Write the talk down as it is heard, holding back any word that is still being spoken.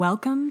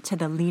Welcome to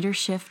the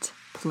Leadership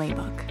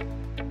Playbook.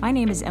 My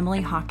name is Emily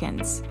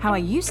Hawkins. How I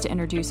used to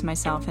introduce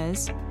myself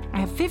is,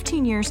 I have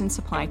 15 years in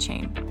supply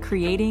chain,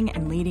 creating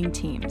and leading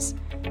teams,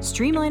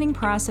 streamlining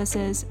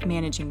processes,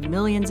 managing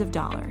millions of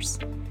dollars.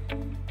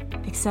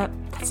 Except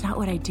that's not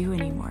what I do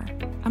anymore.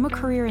 I'm a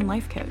career and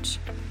life coach,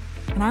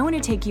 and I want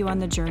to take you on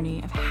the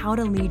journey of how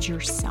to lead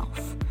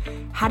yourself,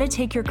 how to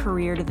take your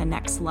career to the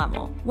next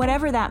level,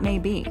 whatever that may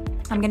be.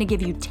 I'm going to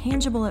give you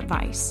tangible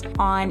advice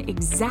on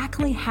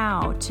exactly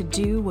how to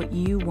do what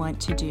you want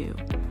to do.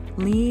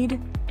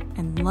 Lead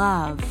and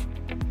love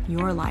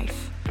your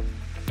life.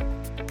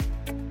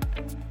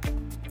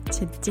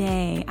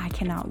 Today, I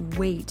cannot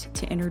wait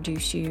to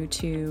introduce you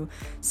to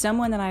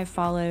someone that I've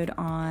followed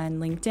on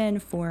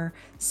LinkedIn for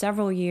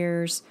several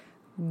years.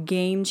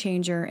 Game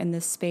changer in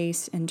this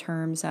space in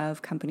terms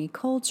of company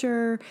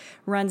culture,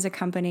 runs a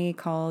company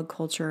called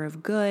Culture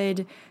of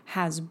Good,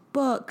 has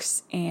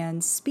books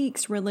and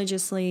speaks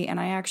religiously. And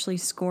I actually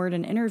scored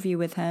an interview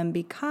with him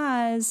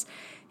because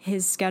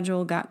his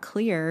schedule got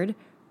cleared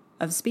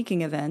of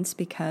speaking events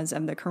because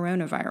of the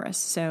coronavirus.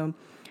 So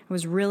I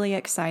was really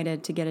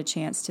excited to get a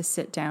chance to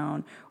sit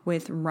down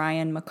with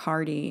Ryan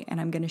McCarty, and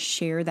I'm going to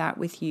share that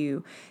with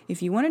you.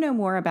 If you want to know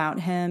more about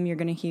him, you're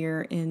going to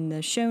hear in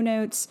the show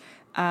notes.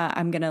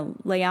 I'm going to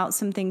lay out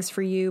some things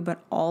for you,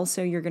 but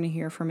also you're going to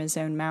hear from his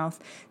own mouth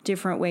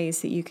different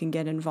ways that you can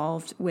get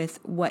involved with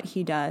what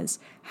he does,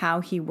 how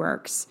he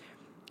works.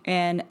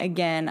 And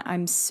again,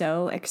 I'm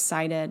so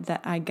excited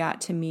that I got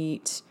to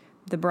meet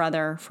the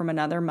brother from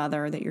another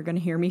mother that you're going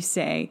to hear me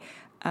say.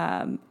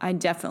 I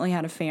definitely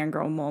had a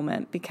fangirl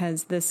moment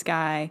because this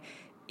guy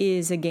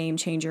is a game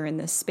changer in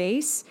this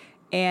space.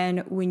 And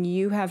when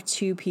you have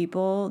two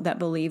people that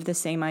believe the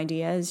same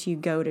ideas, you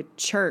go to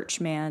church,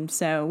 man.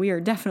 So we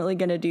are definitely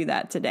going to do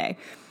that today.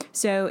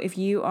 So if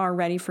you are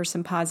ready for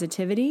some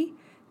positivity,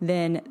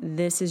 then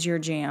this is your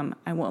jam.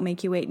 I won't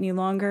make you wait any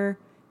longer.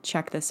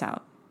 Check this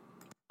out.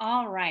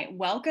 All right.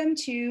 Welcome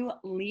to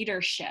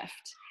Leadership.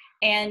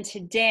 And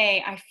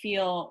today I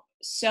feel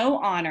so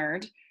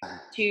honored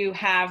to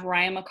have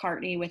Ryan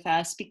McCarty with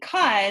us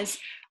because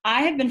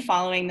I have been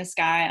following this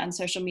guy on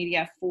social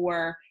media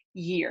for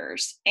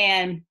years.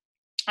 And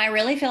I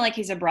really feel like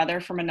he's a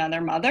brother from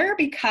another mother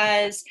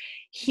because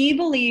he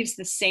believes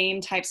the same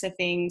types of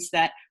things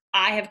that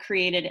I have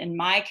created in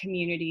my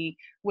community,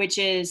 which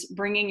is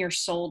bringing your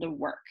soul to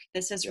work.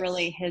 This is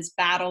really his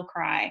battle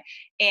cry.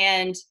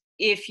 And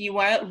if you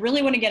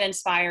really want to get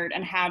inspired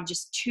and have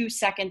just 2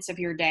 seconds of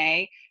your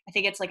day, I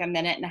think it's like a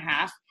minute and a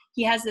half,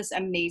 he has this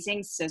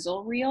amazing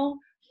sizzle reel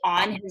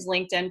on his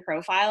LinkedIn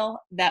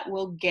profile that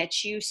will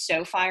get you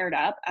so fired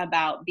up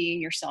about being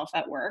yourself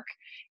at work.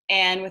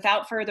 And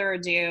without further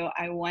ado,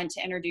 I want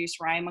to introduce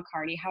Ryan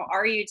McCarty. How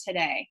are you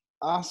today?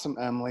 Awesome,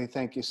 Emily.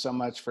 Thank you so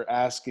much for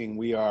asking.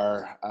 We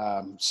are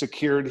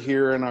secured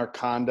here in our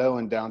condo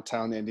in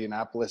downtown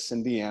Indianapolis,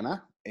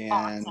 Indiana,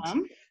 and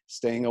Awesome.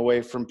 Staying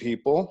away from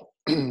people.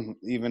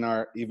 Even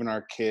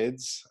our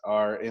kids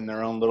are in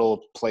their own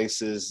little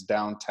places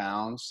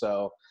downtown.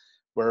 So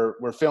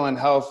we're feeling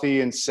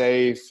healthy and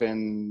safe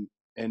and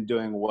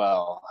doing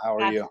well. How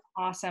are you?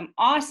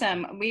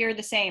 Awesome. We are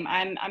the same.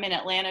 I'm in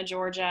Atlanta,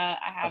 Georgia.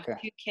 I have Okay.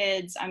 2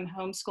 kids. I'm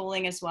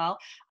homeschooling as well.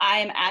 I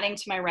am adding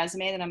to my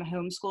resume that I'm a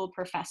homeschool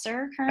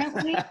professor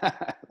currently.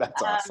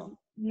 That's awesome.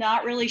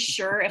 Not really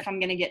sure if I'm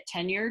going to get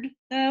tenured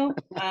though.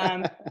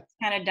 It's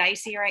kind of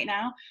dicey right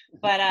now,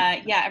 but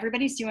yeah,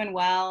 everybody's doing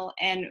well,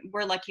 and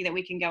we're lucky that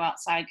we can go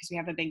outside because we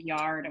have a big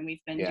yard and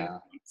we've been doing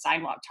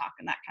sidewalk talk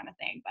and that kind of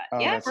thing.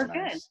 But yeah, we're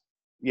nice. good.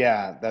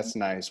 Yeah, that's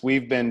nice.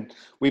 We've been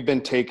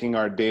taking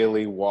our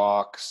daily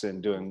walks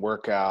and doing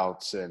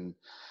workouts and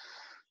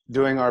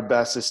doing our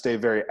best to stay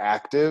very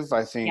active.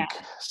 I think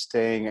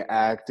staying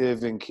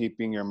active and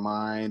keeping your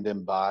mind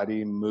and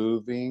body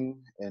moving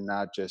and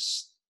not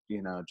just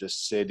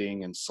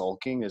sitting and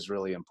sulking is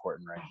really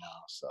important right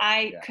now. So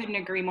I couldn't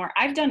agree more.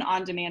 I've done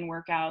on-demand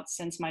workouts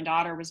since my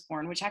daughter was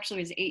born, which actually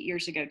was 8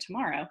 years ago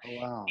tomorrow.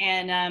 Oh, wow.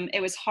 And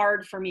it was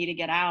hard for me to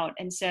get out.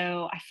 And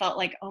so I felt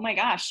like, oh my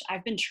gosh,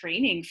 I've been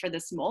training for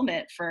this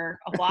moment for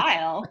a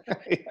while.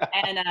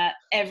 And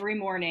every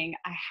morning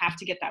I have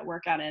to get that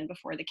workout in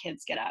before the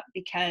kids get up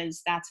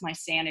because that's my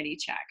sanity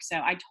check. So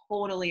I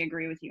totally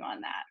agree with you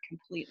on that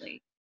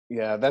completely.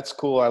 Yeah, that's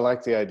cool. I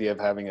like the idea of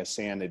having a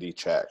sanity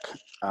check.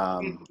 I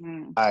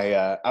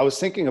was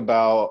thinking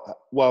about,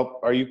 well,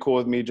 are you cool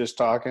with me just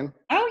talking?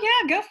 Oh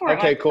yeah, go for it.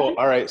 Okay, cool.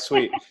 All right,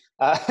 sweet.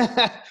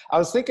 I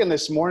was thinking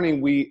this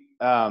morning,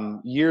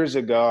 years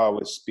ago I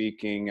was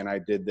speaking and I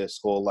did this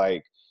whole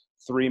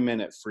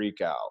 3-minute freak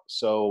out.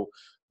 So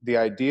the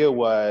idea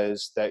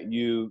was that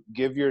you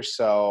give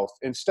yourself,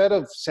 instead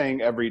of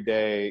saying every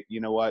day,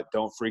 you know what,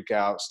 don't freak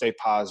out, stay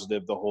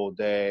positive the whole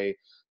day,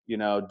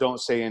 don't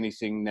say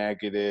anything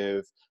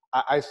negative.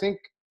 I think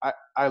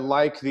I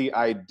like the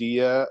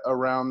idea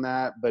around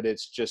that, but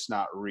it's just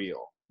not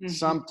real. Mm-hmm.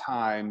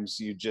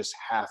 Sometimes you just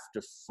have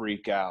to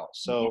freak out.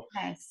 So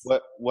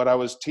what I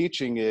was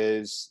teaching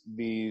is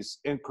these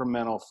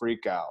incremental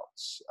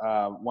freakouts.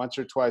 Once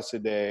or twice a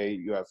day,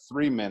 you have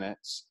 3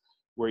 minutes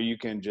where you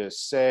can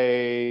just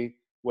say,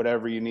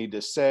 whatever you need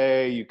to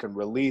say. You can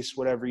release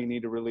whatever you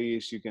need to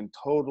release. You can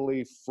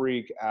totally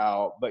freak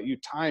out, but you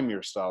time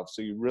yourself.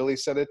 So you really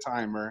set a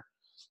timer.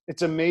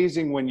 It's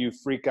amazing when you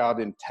freak out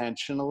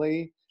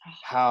intentionally,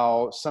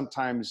 how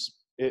sometimes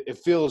it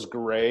feels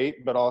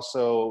great, but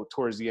also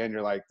towards the end,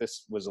 you're like,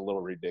 this was a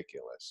little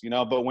ridiculous,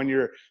 but when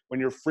you're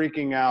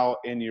freaking out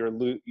and you're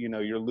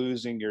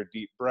losing your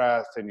deep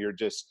breath, and you're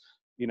just,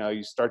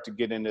 you start to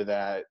get into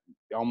that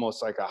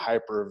almost like a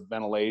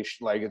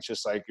hyperventilation, like it's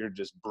just like you're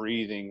just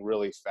breathing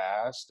really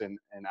fast and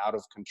out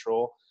of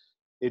control.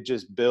 It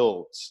just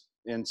builds.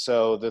 And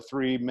so the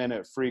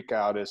 3-minute freak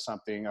out is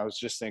something I was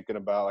just thinking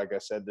about, like I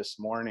said this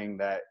morning,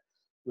 that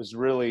was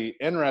really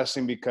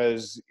interesting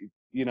because,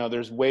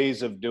 there's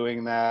ways of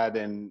doing that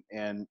and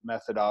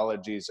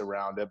methodologies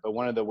around it. But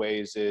one of the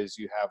ways is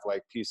you have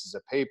like pieces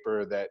of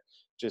paper that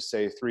just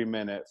say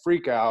 3-minute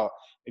freak out,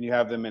 and you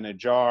have them in a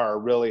jar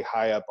really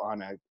high up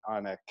on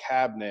a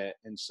cabinet.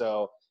 And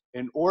so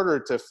in order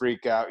to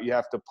freak out, you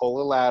have to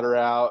pull a ladder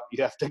out,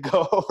 you have to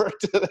go over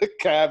to the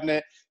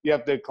cabinet, you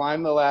have to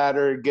climb the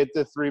ladder, get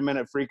the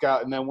 3-minute freak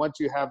out. And then once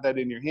you have that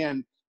in your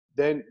hand,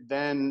 then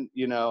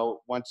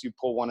once you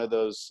pull one of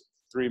those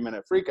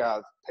 3-minute freak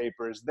out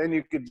papers, then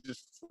you could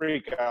just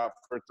freak out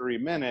for 3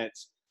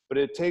 minutes. But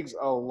it takes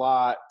a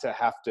lot to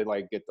have to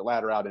like get the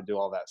ladder out and do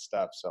all that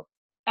stuff. So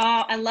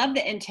I love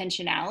the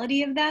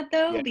intentionality of that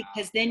though, yeah,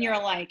 because then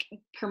you're like,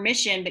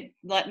 permission, but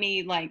let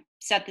me like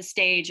set the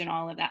stage and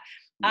all of that.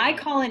 Yeah. I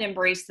call it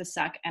embrace the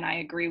suck, and I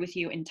agree with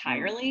you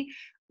entirely.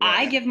 Yeah.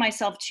 I give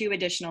myself 2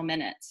 additional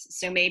minutes.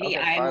 So maybe Okay,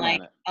 I'm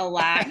like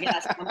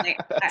yes, I'm like,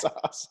 that's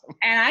awesome.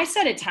 And I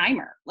set a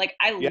timer. Like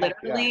I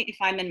literally, if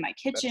I'm in my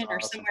kitchen or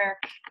somewhere,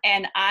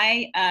 and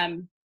I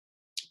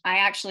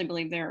actually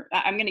believe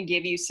I'm going to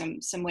give you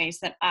some ways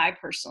that I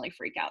personally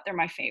freak out. They're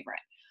my favorite.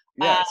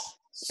 Yes.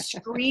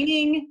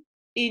 Screaming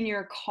in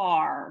your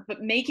car,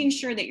 but making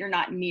sure that you're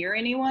not near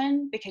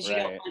anyone, because you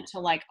don't want to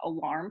like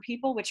alarm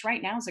people, which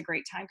right now is a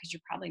great time because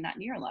you're probably not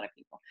near a lot of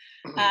people.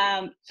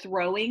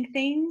 Throwing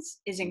things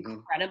is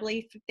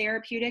incredibly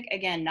therapeutic.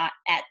 Again, not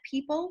at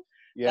people.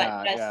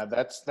 Yeah,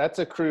 that's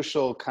a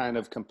crucial kind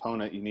of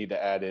component you need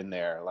to add in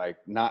there, like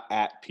not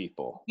at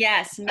people.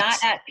 Yes,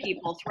 not at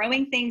people.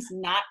 Throwing things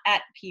not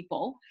at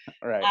people.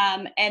 Right.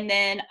 And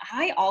then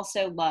I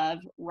also love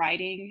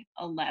writing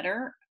a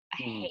letter,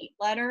 a hate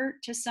letter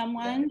to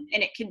someone,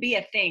 and it could be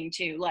a thing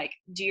too, like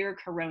dear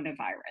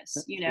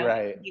coronavirus,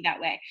 it could be that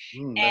way.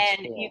 And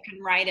cool. You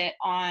can write it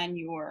on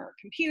your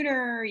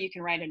computer, you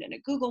can write it in a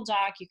Google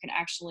Doc, you can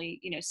actually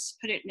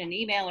put it in an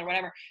email or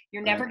whatever.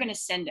 You're never going to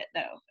send it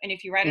though, and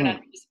if you write it on a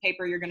piece of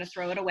paper, you're going to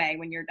throw it away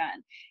when you're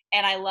done.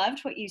 And I loved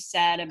what you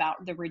said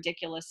about the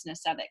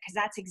ridiculousness of it, because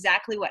that's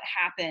exactly what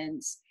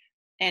happens.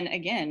 And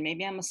again,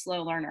 maybe I'm a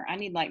slow learner. I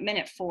need like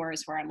minute 4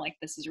 is where I'm like,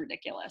 this is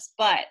ridiculous.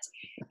 But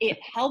it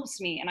helps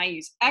me. And I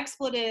use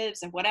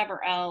expletives and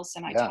whatever else.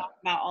 And I talk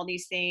about all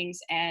these things.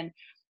 And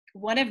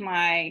one of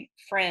my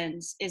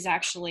friends is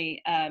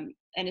actually an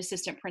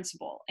assistant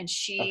principal. And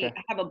I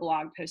have a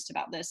blog post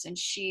about this. And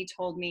she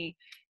told me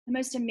the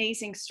most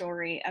amazing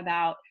story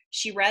about,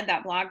 she read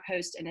that blog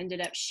post and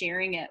ended up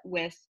sharing it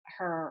with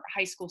her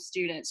high school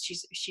students.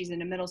 She's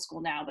in a middle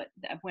school now, but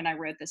when I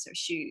wrote this,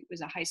 she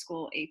was a high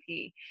school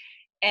AP.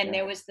 And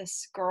there was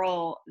this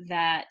girl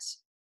that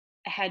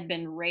had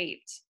been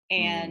raped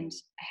and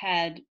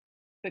had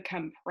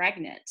become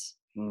pregnant.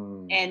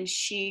 And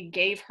she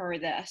gave her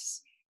this.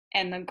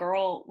 And the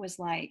girl was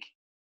like,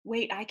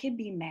 wait, I could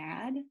be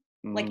mad?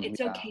 Like,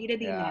 it's okay to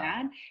be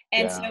mad?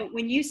 And so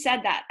when you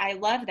said that, I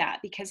love that,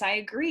 because I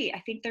agree. I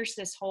think there's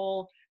this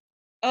whole,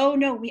 oh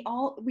no,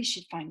 we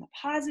should find the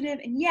positive.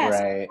 And yes,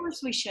 of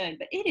course we should.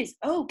 But it is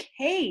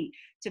okay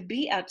to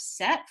be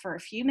upset for a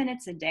few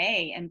minutes a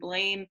day and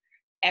blame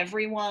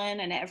everyone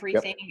and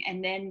everything,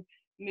 and then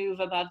move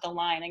above the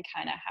line and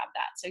kind of have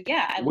that. So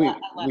I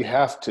love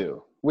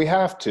we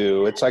have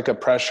to. It's like a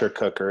pressure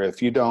cooker.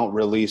 If you don't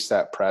release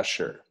that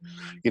pressure,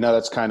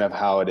 that's kind of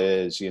how it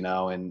is,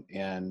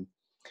 and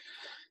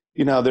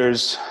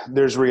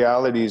there's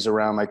realities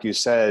around, like you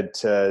said,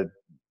 to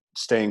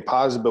staying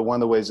positive. But one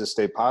of the ways to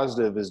stay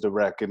positive is to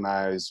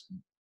recognize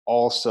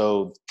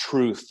also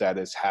truth that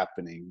is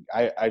happening.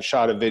 I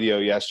shot a video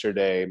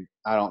yesterday.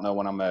 I don't know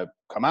when I'm going to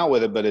come out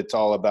with it, but it's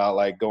all about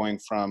like going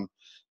from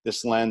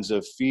this lens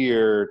of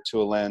fear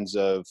to a lens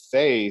of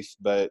faith,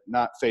 but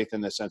not faith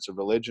in the sense of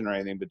religion or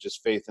anything, but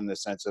just faith in the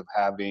sense of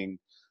having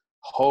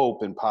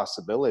hope and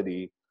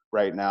possibility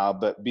right now.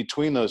 But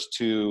between those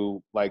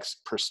two like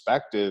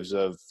perspectives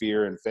of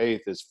fear and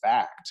faith is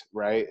fact,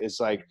 right? It's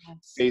like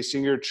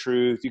facing your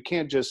truth. You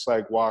can't just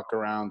like walk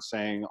around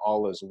saying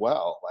all is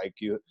well. Like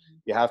you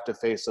have to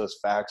face those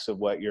facts of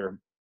what you're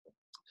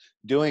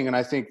doing. And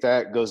I think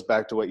that goes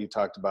back to what you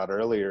talked about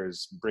earlier,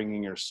 is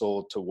bringing your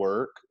soul to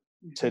work.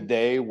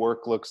 Today,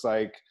 work looks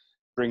like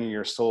bringing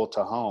your soul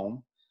to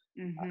home.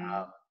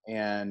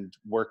 and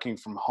working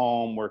from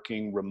home,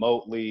 working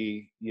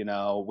remotely,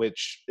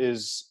 which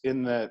is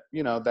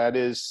that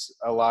is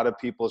a lot of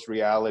people's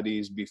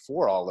realities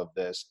before all of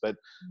this. But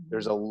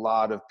there's a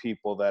lot of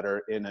people that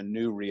are in a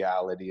new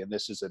reality, and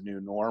this is a new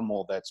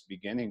normal that's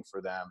beginning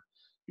for them.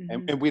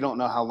 And we don't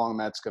know how long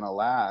that's going to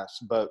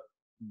last, but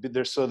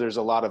there's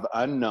a lot of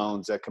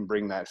unknowns that can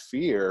bring that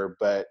fear.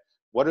 But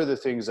what are the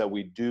things that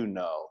we do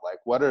know? Like,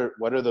 what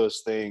are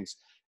those things?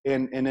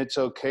 And it's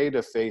okay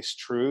to face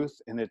truth,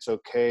 and it's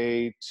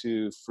okay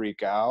to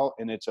freak out,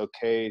 and it's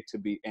okay to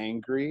be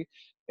angry,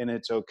 and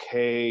it's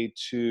okay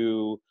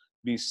to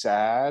be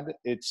sad.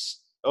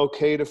 It's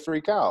okay to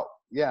freak out.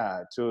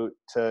 Yeah, to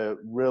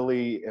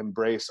really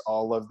embrace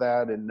all of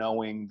that, and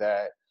knowing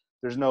that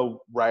there's no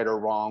right or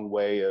wrong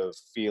way of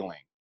feeling.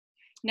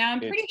 Now,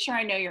 I'm pretty sure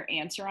I know your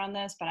answer on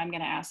this, but I'm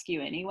going to ask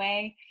you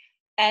anyway.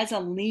 As a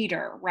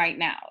leader right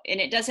now, and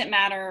it doesn't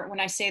matter when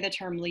I say the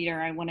term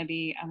leader, I want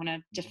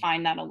to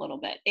define that a little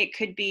bit. It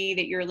could be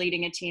that you're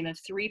leading a team of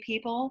 3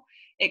 people.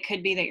 It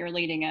could be that you're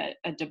leading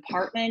a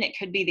department. It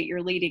could be that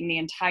you're leading the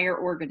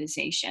entire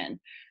organization.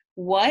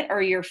 What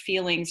are your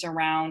feelings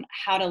around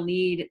how to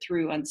lead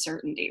through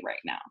uncertainty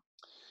right now?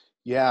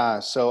 Yeah,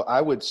 so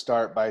I would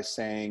start by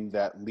saying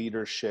that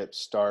leadership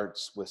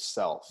starts with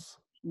self.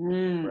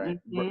 Right.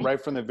 Mm-hmm.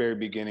 Right from the very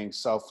beginning,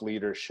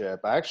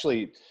 self-leadership. I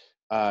actually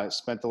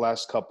spent the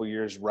last couple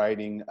years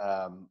writing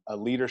a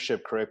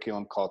leadership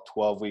curriculum called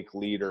 12-Week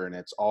Leader, and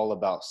it's all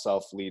about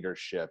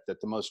self-leadership, that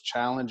the most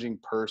challenging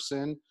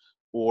person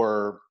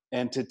or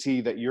entity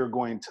that you're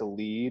going to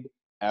lead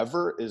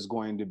ever is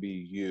going to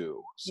be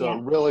you. So Yeah.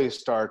 it really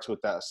starts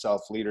with that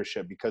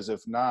self-leadership, because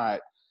if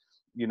not,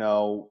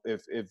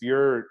 if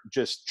you're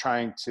just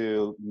trying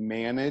to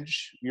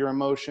manage your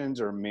emotions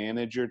or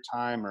manage your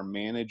time or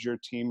manage your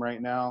team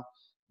right now,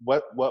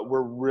 what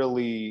we're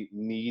really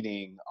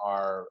needing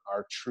are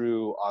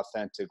true,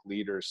 authentic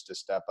leaders to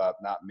step up,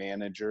 not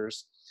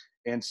managers.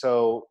 And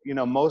so,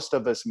 most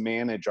of us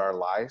manage our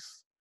life.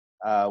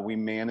 We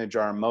manage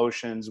our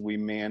emotions, we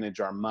manage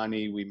our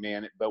money,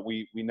 but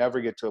we never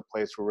get to a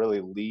place where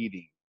we're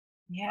really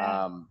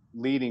Yeah.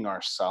 leading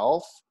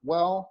ourselves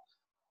well.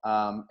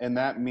 And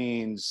that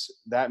means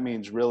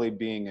really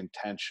being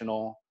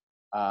intentional,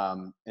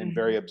 and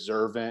very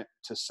observant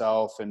to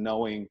self, and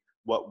knowing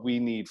what we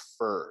need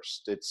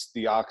first. It's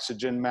the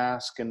oxygen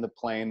mask in the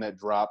plane that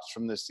drops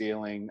from the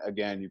ceiling.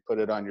 Again, you put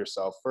it on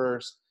yourself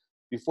first.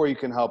 Before you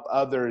can help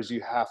others, you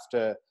have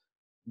to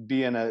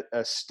be in a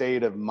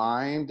state of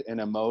mind and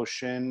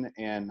emotion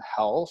and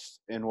health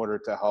in order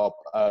to help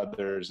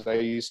others. I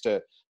used to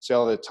say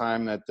all the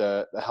time that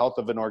the health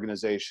of an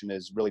organization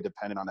is really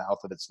dependent on the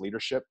health of its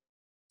leadership.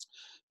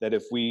 That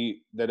if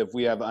we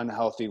have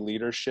unhealthy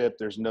leadership,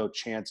 there's no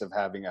chance of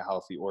having a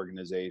healthy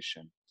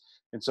organization.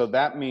 And so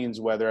that means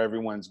whether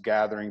everyone's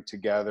gathering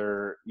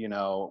together,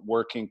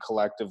 working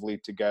collectively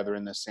together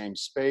in the same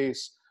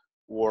space,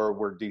 or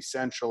we're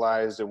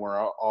decentralized and we're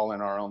all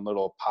in our own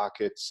little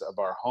pockets of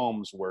our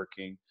homes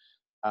working.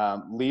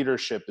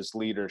 Leadership is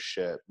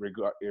leadership,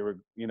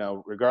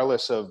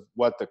 regardless of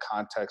what the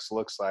context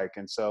looks like.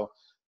 And so,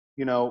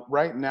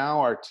 right now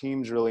our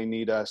teams really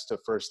need us to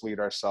first lead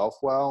ourselves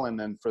well, and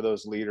then for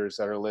those leaders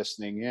that are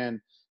listening in,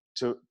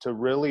 to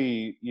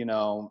really,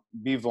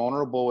 be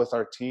vulnerable with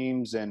our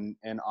teams, and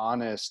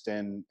honest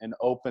and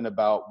open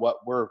about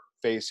what we're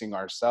facing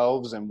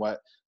ourselves and what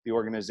the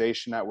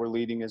organization that we're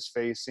leading is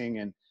facing.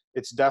 And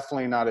it's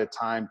definitely not a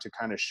time to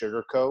kind of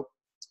sugarcoat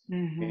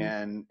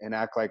and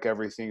act like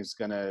everything's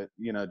gonna,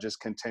 just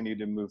continue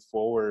to move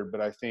forward.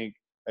 But I think,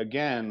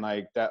 again,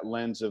 like that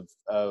lens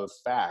of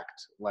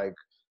fact, like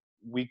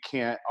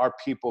our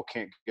people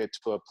can't get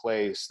to a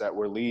place that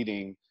we're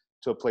leading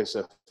to a place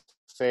of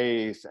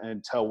faith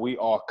until we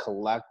all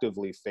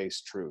collectively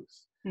face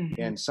truth.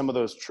 And some of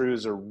those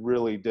truths are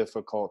really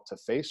difficult to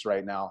face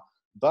right now.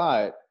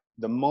 But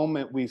the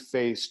moment we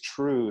face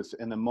truth,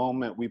 and the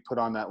moment we put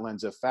on that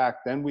lens of fact,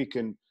 then we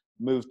can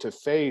move to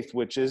faith,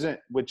 which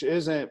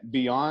isn't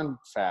beyond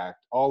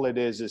fact. All it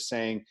is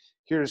saying,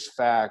 here's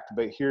fact,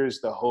 but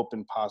here's the hope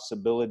and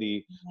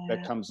possibility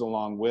that comes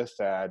along with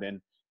that. And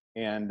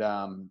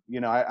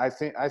I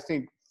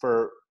think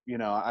for,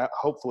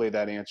 hopefully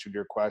that answered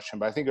your question,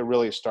 but I think it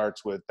really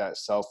starts with that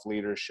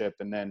self-leadership.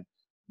 And then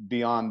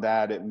beyond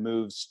that, it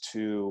moves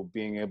to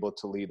being able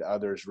to lead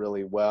others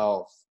really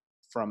well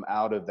from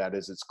out of that,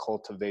 as it's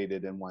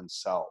cultivated in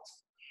oneself.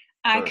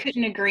 I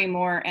couldn't agree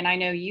more. And I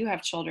know you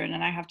have children,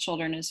 and I have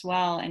children as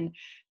well. And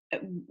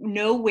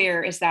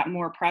nowhere is that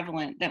more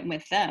prevalent than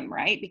with them,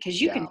 right? Because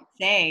you can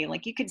say,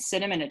 like, you could sit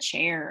them in a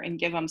chair and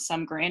give them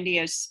some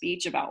grandiose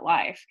speech about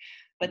life,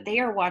 but they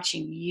are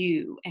watching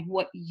you and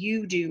what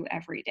you do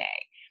every day.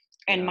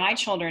 And my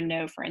children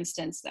know, for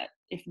instance, that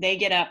if they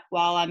get up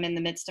while I'm in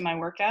the midst of my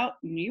workout,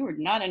 you are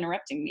not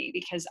interrupting me,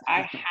 because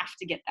I have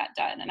to get that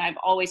done. And I've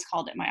always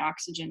called it my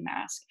oxygen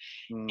mask.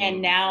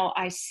 And now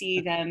I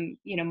see them,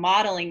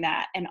 modeling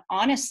that. And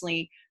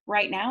honestly,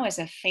 right now as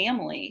a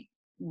family,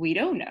 we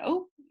don't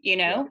know,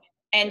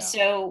 And Yeah.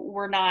 so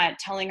we're not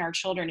telling our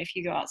children, if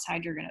you go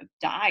outside, you're going to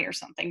die or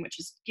something, which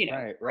is, Right,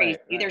 crazy. right,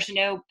 right. There's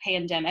no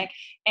pandemic.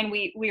 And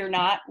we are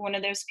not one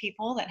of those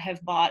people that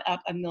have bought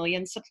up a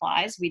million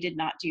supplies. We did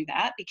not do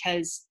that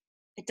because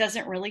it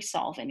doesn't really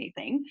solve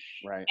anything.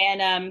 Right.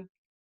 And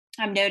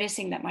I'm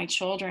noticing that my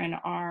children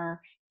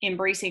are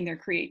embracing their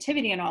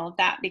creativity and all of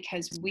that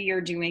because we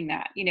are doing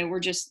that.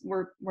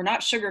 We're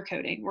not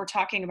sugarcoating. We're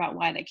talking about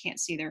why they can't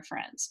see their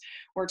friends.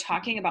 We're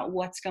talking about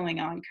what's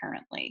going on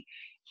currently.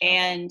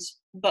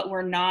 But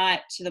we're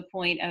not to the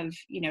point of,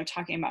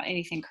 talking about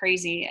anything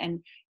crazy.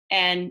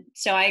 And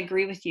so I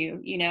agree with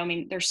you. I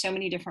mean, there's so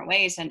many different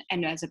ways. And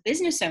as a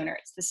business owner,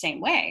 it's the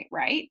same way,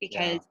 right?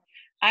 Because Yeah.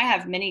 I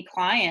have many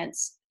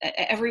clients.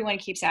 Everyone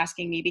keeps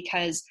asking me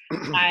because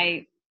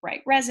I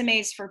write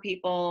resumes for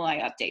people, I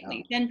update Yeah.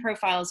 LinkedIn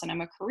profiles, and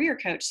I'm a career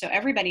coach. So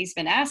everybody's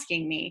been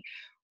asking me,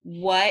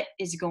 what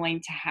is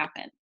going to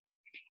happen?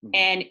 Mhm.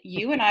 And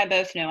you and I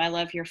both know I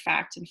love your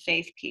fact and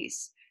faith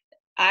piece.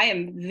 I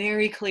am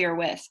very clear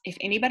with, if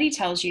anybody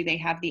tells you they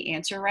have the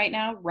answer right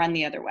now, run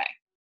the other way,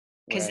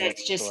 because Right.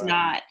 that's just Right.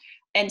 not.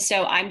 And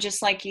so I'm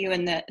just like you,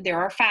 and there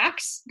are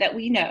facts that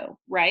we know,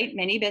 right?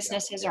 Many Yeah.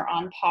 businesses Yeah. are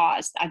on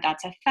pause.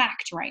 That's a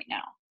fact right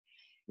now.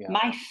 Yeah.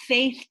 My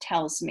faith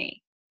tells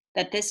me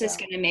that this is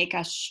Yeah. going to make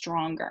us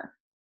stronger,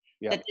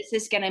 that Yep. this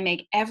is going to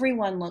make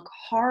everyone look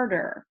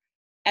harder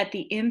at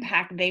the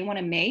impact they want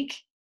to make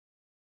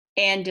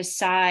and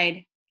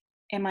decide,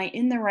 am I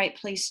in the right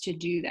place to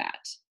do that?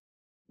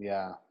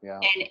 Yeah. Yeah.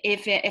 And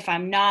if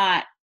I'm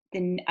not,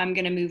 then I'm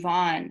going to move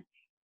on.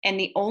 And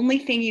the only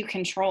thing you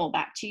control,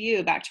 back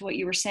to what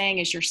you were saying,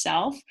 is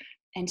yourself.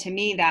 And to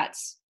me,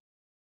 that's,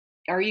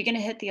 are you going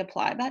to hit the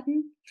apply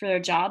button for a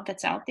job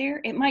that's out there?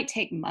 It might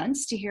take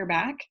months to hear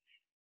back,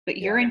 but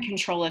you're Yeah. in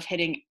control of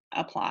hitting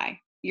apply.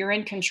 You're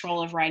in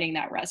control of writing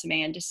that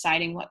resume and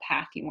deciding what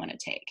path you want to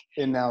take.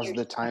 And now's There's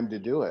the time to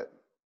do it.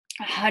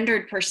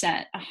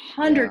 100%, Yeah.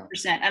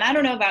 100%. And I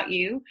don't know about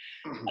you,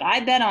 but I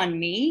bet on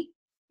me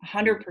Mm.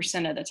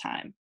 100% of the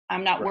time.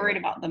 I'm not Right. worried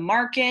about the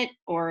market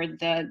or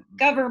the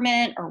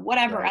government or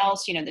whatever Right.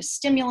 else, the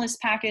stimulus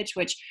package,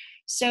 which,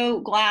 so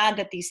glad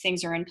that these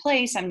things are in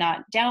place. I'm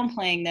not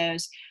downplaying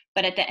those,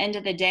 but at the end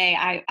of the day,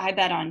 I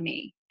bet on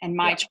me and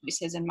my Yeah.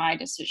 choices and my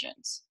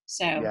decisions.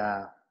 So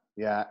Yeah.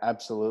 Yeah.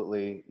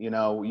 Absolutely.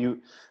 Your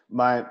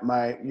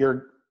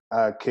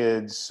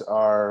kids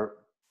are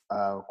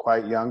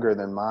quite younger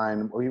than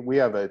mine. We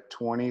have a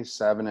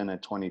 27 and a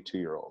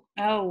 22-year-old.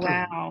 oh,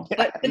 wow. Yeah.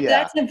 But Yeah.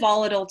 that's a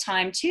volatile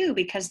time too,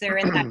 because they're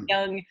in that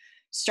young,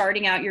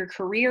 starting out your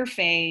career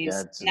phase.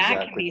 That's And that can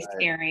exactly be right.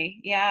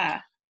 scary.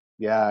 Yeah.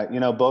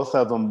 Yeah, both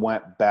of them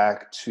went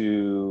back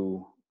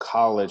to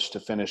college to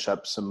finish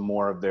up some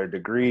more of their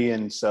degree.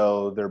 And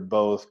so they're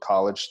both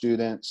college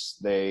students.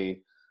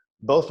 They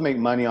both make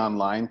money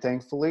online,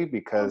 thankfully, Oh,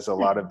 because a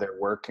lot good. of their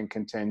work can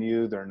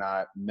continue. They're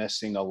not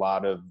missing a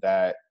lot of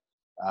that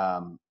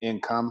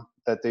income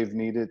that they've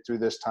needed through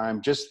this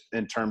time, just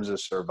in terms of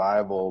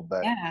survival.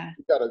 But Yeah.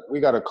 we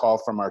got a call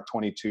from our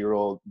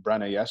 22-year-old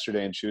Brenna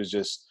yesterday, and she was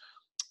just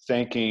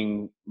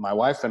thanking my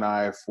wife and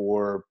I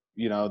for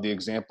the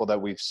example that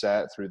we've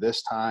set through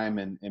this time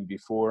and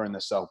before, and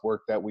the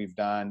self-work that we've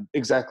done.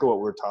 Exactly what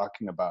we're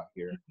talking about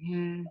here.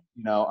 Mhm.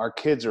 Our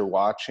kids are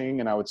watching,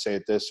 and I would say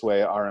it this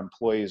way: our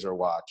employees are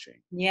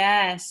watching.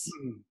 Yes.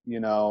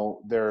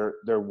 They're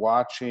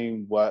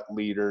watching what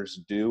leaders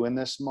do in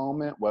this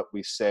moment, what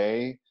we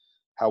say,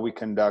 how we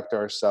conduct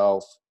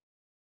ourselves.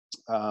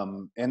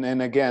 And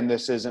then again,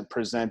 this isn't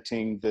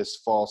presenting this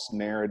false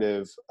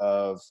narrative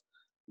of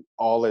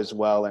all is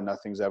well and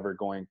nothing's ever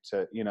going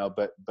to,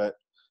 but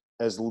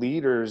as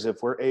leaders,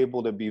 if we're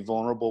able to be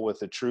vulnerable with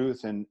the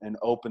truth and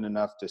open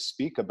enough to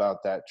speak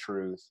about that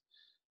truth,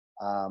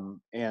 and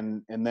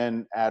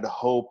then add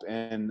hope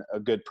and a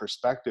good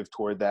perspective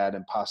toward that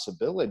and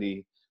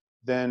possibility,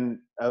 then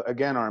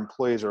again, our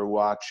employees are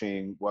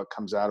watching what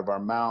comes out of our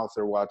mouth.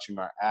 They're watching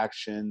our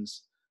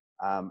actions.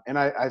 And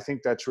I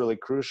think that's really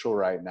crucial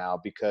right now,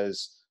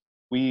 because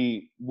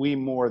we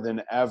more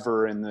than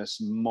ever in this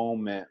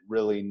moment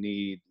really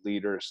need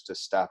leaders to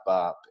step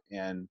up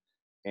and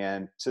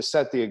to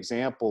set the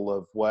example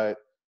of what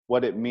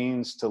it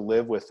means to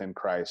live within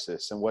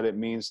crisis and what it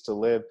means to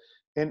live.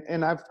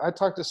 And I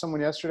talked to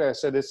someone yesterday. I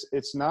said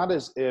it's not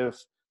as if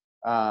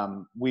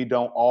we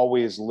don't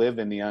always live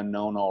in the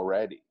unknown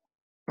already.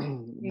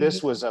 This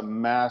Mhm. was a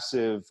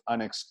massive,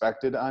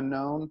 unexpected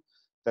unknown.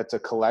 That's a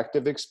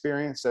collective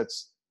experience.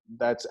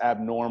 That's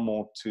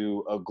abnormal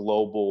to a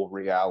global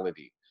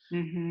reality.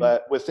 Mhm.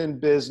 But within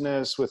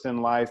business, within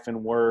life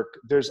and work,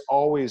 there's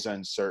always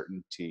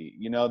uncertainty.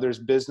 There's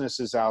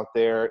businesses out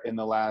there in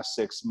the last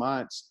 6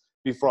 months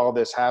before all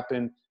this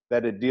happened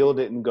that a deal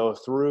didn't go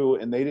through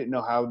and they didn't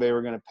know how they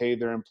were going to pay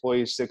their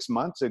employees 6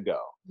 months ago.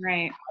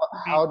 Right.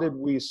 Right. How did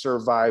we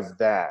survive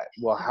that?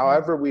 Well, Mhm.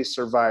 however we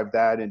survived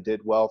that and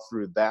did well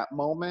through that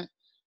moment,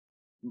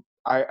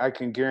 I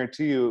can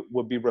guarantee you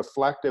would be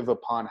reflective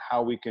upon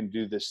how we can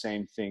do the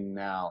same thing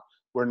now.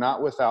 We're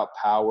not without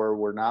power.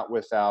 We're not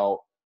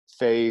without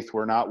faith.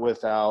 We're not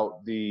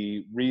without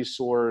the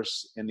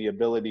resource and the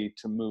ability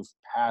to move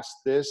past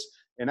this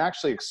and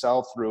actually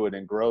excel through it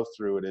and grow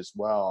through it as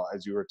well,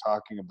 as you were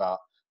talking about.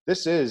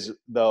 This is,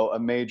 though, a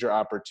major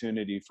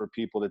opportunity for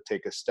people to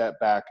take a step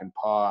back and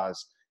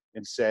pause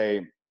and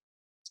say,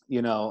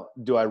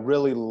 do I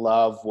really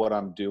love what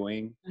I'm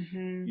doing?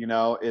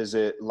 Mm-hmm. Is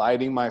it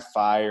lighting my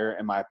fire?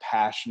 Am I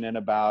passionate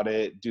about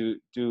it?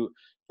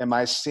 Am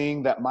I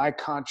seeing that my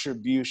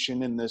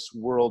contribution in this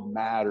world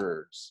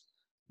matters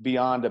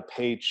beyond a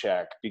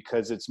paycheck?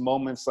 Because it's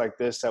moments like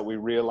this that we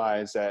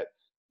realize that,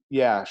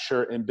 yeah,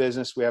 sure, in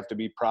business we have to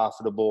be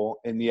profitable,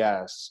 and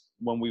yes,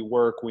 when we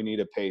work we need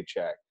a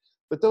paycheck.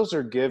 But those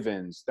are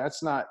givens.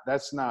 That's not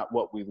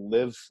what we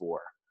live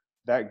for.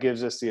 That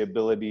gives us the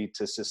ability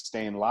to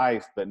sustain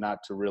life, but not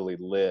to really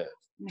live.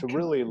 To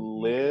really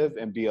live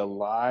and be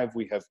alive,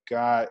 we have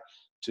got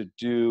to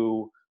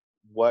do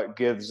what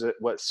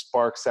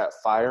sparks that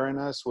fire in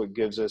us, what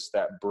gives us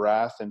that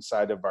breath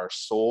inside of our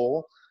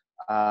soul,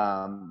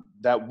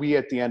 that we,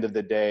 at the end of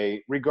the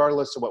day,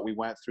 regardless of what we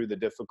went through, the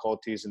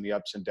difficulties and the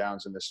ups and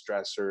downs and the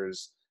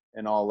stressors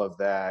and all of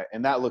that,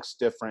 and that looks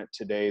different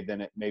today than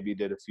it maybe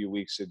did a few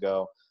weeks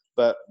ago.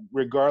 But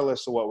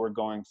regardless of what we're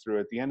going through,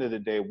 at the end of the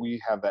day,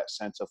 we have that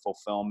sense of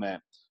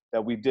fulfillment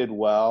that we did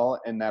well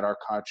and that our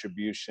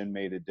contribution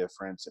made a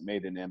difference. It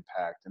made an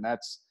impact. And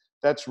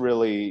that's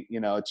really,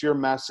 it's your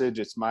message.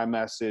 It's my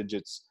message.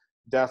 It's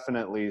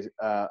definitely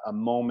a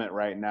moment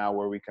right now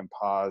where we can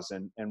pause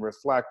and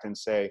reflect and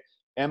say,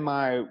 am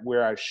I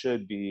where I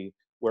should be,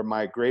 where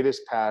my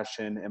greatest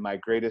passion and my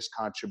greatest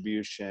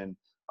contribution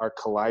are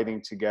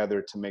colliding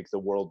together to make the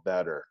world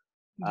better?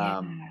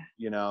 Yeah.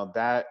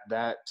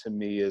 That to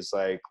me is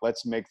like,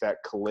 let's make that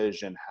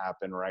collision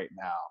happen right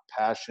now.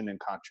 Passion and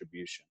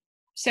contribution.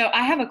 So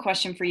I have a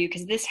question for you,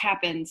 because this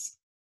happens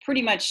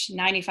pretty much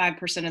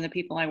 95% of the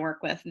people I work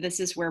with. This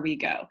is where we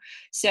go.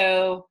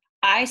 So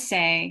I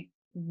say,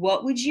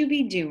 what would you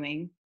be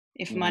doing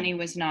if money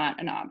was not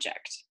an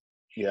object?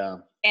 Yeah.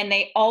 And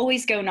they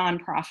always go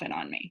nonprofit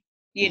on me,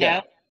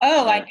 Yeah.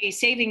 Oh, Right. I'd be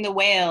saving the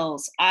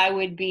whales. I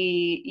would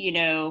be,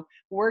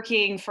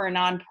 working for a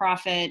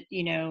nonprofit,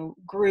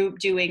 group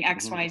doing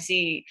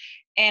XYZ.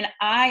 And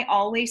I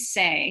always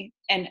say,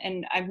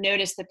 and I've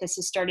noticed that this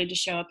has started to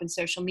show up in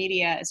social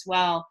media as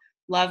well.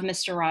 Love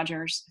Mr.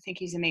 Rogers. I think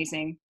he's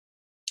amazing.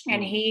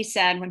 And he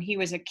said when he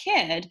was a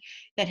kid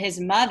that his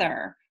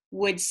mother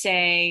would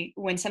say,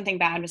 when something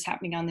bad was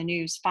happening on the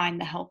news, find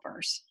the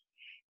helpers.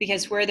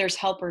 Because where there's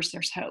helpers,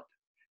 there's hope.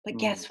 But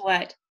guess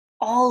what?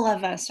 All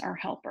of us are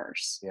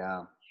helpers.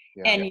 Yeah.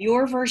 And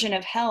your version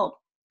of help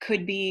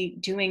could be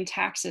doing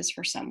taxes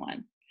for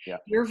someone. Yeah.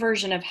 Your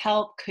version of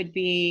help could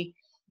be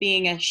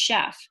being a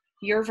chef.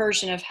 Your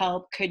version of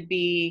help could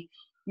be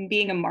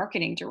being a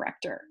marketing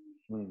director.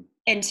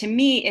 And to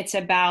me, it's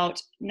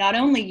about not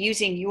only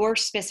using your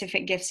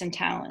specific gifts and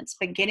talents,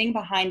 but getting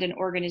behind an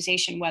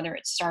organization, whether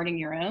it's starting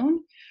your own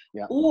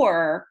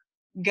or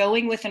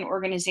going with an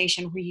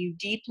organization where you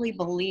deeply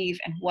believe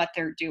in what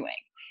they're doing.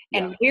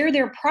 And where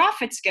their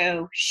profits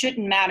go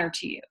shouldn't matter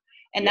to you.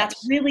 And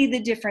that's really the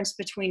difference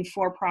between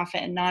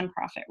for-profit and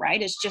nonprofit, right?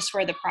 Is just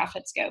where the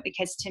profits go.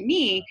 Because to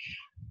me,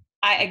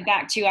 I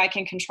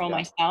can control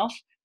myself.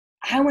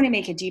 I want to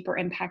make a deeper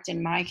impact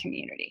in my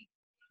community.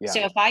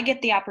 So if I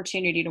get the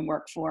opportunity to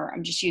work for,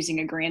 I'm just using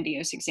a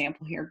grandiose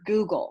example here,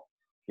 Google,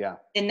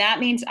 then that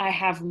means I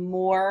have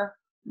more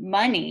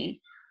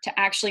money to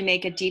actually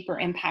make a deeper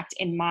impact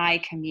in my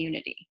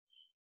community.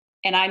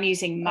 And I'm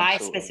using my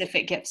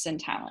specific gifts and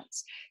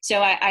talents.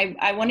 So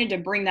I wanted to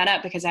bring that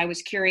up because I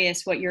was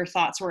curious what your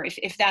thoughts were,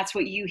 if that's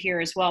what you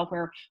hear as well,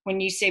 where when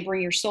you say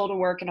bring your soul to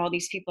work and all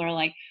these people are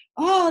like,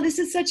 oh, this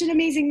is such an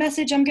amazing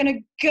message, I'm going to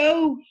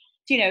go,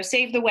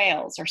 save the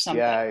whales or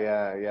something.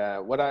 Yeah.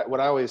 What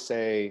I always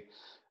say,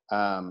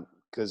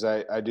 because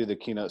I do the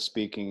keynote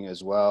speaking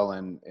as well,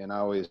 and I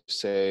always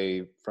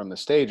say from the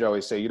stage, I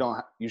always say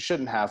you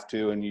shouldn't have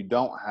to, and you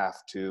don't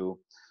have to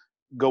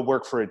go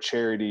work for a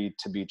charity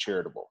to be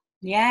charitable.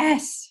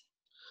 Yes.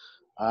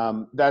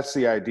 That's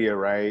the idea,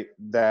 right?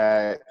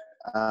 That,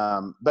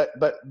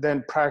 but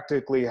then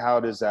practically, how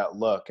does that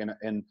look?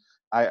 And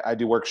I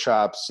do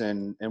workshops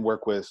and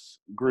work with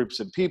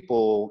groups of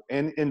people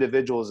and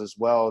individuals as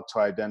well to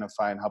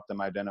identify and help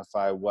them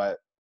identify what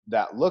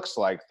that looks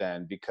like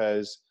then,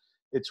 because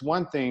it's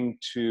one thing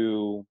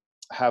to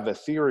have a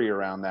theory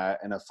around that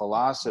and a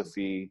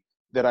philosophy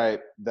that I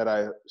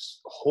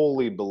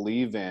wholly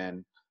believe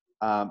in.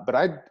 But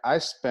I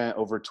spent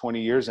over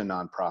 20 years in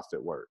nonprofit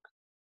work.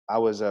 I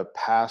was a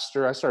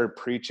pastor. I started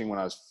preaching when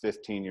I was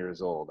 15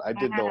 years old. I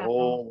did the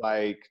whole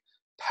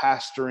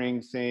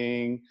pastoring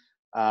thing,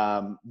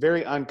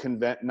 very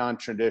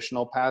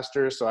non-traditional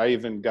pastor. So I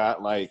even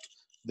got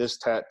this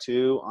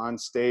tattoo on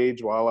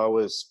stage while I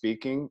was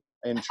speaking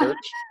in church.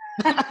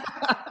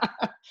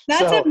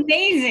 That's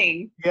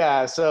amazing.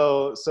 Yeah.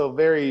 So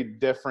very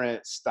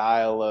different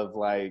style of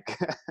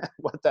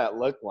what that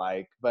looked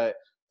like. But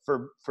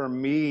for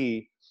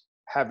me,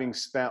 having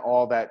spent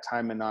all that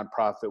time in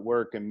nonprofit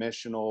work and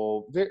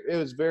missional, it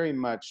was very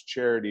much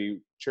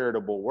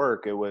charitable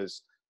work. It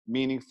was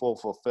meaningful,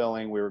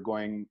 fulfilling. We were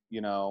going,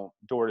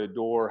 door to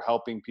door,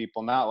 helping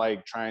people, not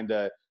like trying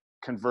to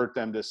convert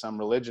them to some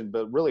religion,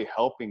 but really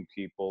helping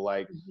people.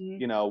 Like,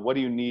 Mm-hmm. what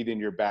do you need in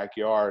your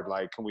backyard?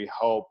 Like, can we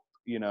help,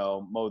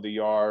 mow the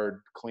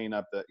yard, clean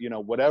up the,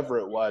 whatever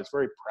it was,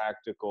 very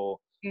practical,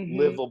 Mm-hmm.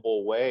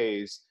 livable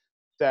ways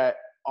that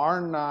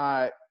are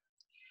not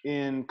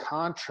in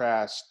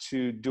contrast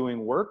to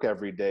doing work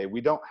every day. We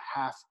don't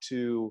have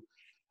to,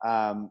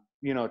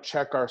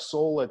 check our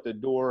soul at the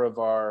door of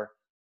our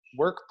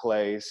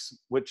workplace,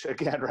 which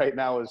again, right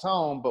now is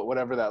home, but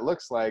whatever that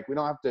looks like, we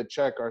don't have to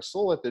check our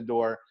soul at the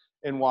door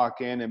and walk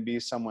in and be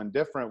someone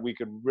different. We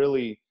could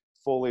really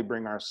fully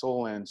bring our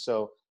soul in.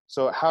 So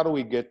how do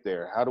we get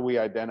there? How do we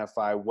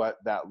identify what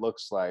that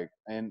looks like?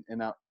 And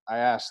I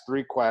asked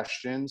 3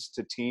 questions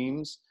to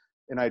teams,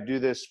 and I do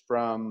this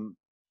from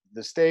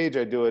the stage.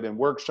 I do it in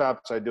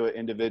workshops. I do it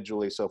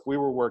individually. So if we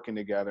were working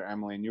together,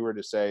 Emily, and you were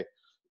to say,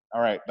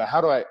 all right, but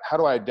how do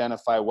I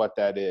identify what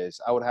that is?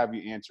 I would have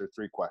you answer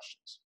 3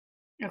 questions.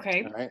 All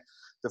Okay. right.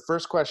 The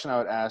first question I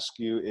would ask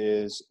you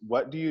is,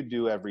 what do you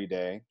do every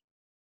day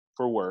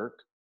for work?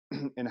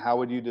 And how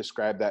would you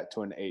describe that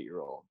to an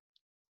 8-year-old?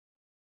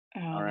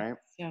 Oh, All that's right.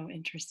 so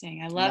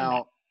interesting. I love that.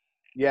 Now,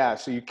 yeah,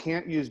 so you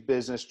can't use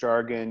business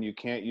jargon. You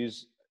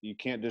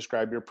can't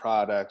describe your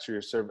products or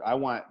your service. I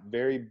want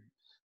very,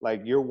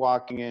 like, you're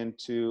walking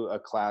into a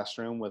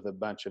classroom with a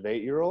bunch of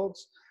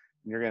 8-year-olds,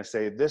 and you're going to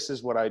say, this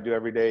is what I do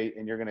every day.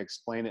 And you're going to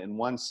explain it in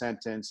 1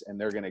 sentence, and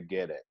they're going to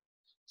get it.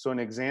 So an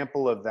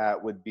example of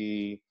that would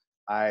be,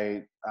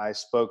 I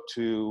spoke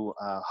to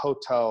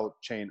hotel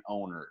chain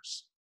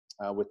owners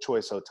with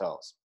Choice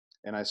Hotels,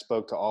 and I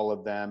spoke to all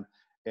of them,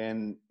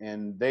 and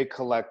they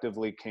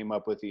collectively came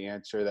up with the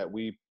answer that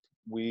we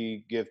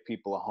give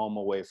people a home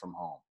away from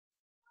home.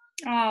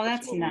 Oh,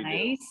 That's that's what we do,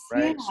 nice.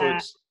 right? Yeah.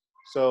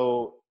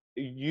 So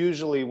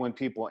usually when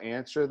people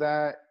answer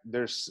that,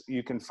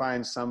 you can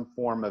find some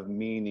form of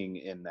meaning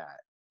in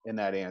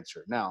that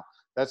answer. Now,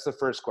 that's the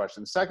first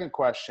question. Second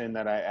question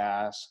that I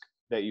ask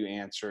that you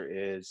answer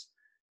is,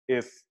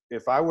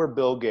 if I were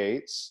Bill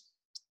Gates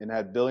and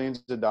had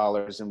billions of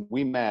dollars and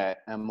we met,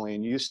 Emily,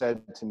 and you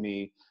said to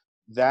me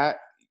that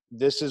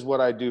this is what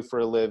I do for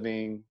a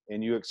living,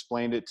 and you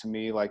explained it to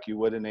me like you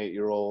would an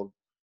 8-year-old,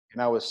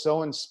 and I was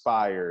so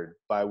inspired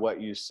by what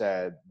you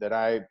said that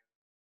I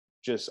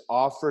just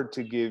offered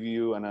to give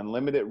you an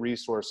unlimited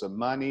resource of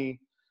money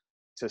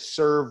to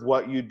serve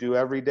what you do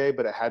every day,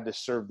 but it had to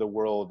serve the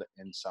world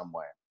in some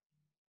way.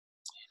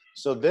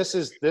 So this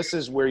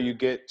is where you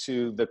get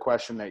to the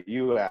question that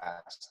you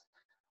asked.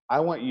 I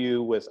want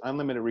you, with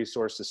unlimited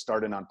resources,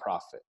 start a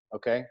nonprofit.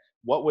 Okay.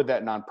 What would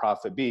that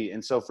nonprofit be?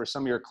 And so for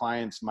some of your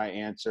clients might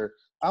answer,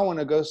 I want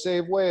to go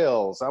save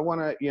whales. I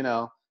want to,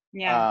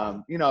 Yeah.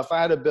 if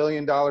I had $1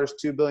 billion,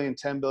 2 billion,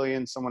 10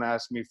 billion, someone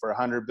asked me for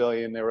 100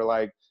 billion, they were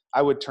like,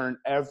 I would turn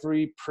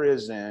every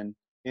prison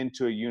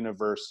into a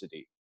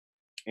university,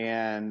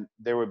 and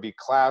there would be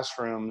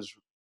classrooms,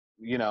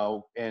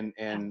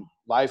 and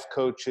life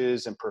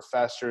coaches and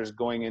professors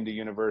going into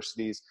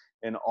universities,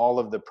 and all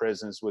of the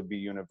prisons would be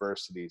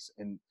universities.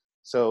 And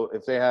so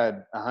if they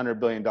had $100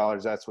 billion,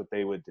 that's what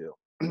they would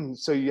do.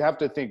 So you have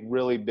to think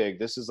really big.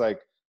 This is like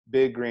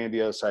big,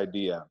 grandiose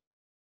idea.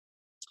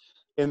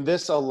 And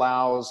this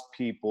allows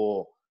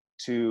people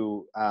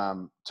to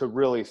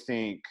really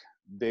think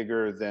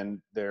bigger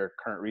than their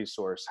current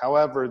resource.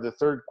 However, the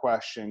third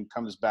question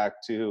comes back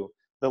to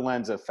the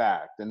lens of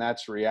fact, and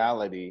that's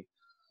reality.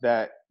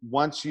 That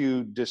once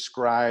you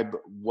describe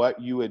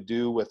what you would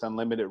do with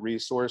unlimited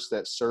resource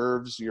that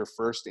serves your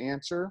first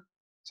answer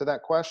to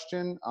that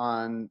question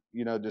on,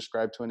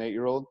 describe to an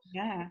 8-year-old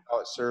Yeah. how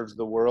it serves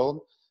the world,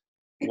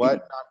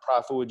 what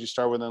nonprofit would you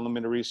start with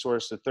unlimited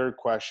resource? The third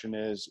question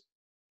is,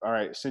 all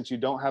right, since you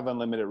don't have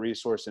unlimited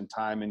resource and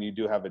time, and you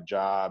do have a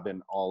job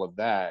and all of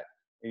that,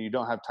 and you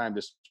don't have time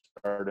to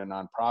start a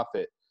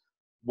nonprofit,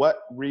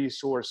 what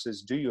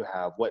resources do you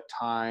have? What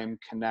time,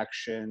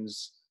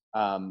 connections,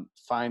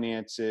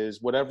 finances,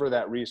 whatever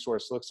that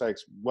resource looks like,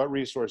 what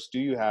resource do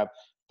you have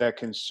that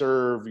can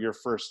serve your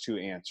first 2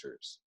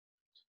 answers?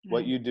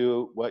 What you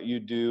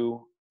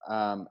do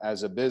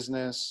as a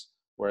business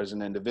or as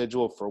an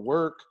individual for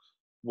work,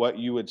 what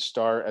you would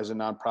start as a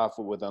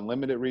nonprofit with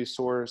unlimited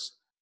resource,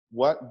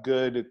 what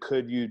good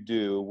could you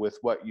do with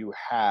what you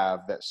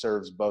have that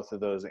serves both of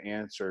those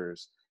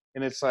answers?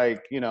 And it's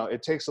like,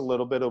 it takes a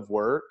little bit of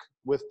work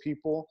with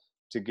people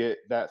to get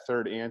that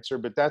third answer,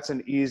 but that's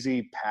an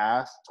easy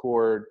path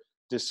toward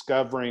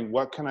discovering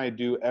what can I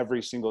do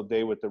every single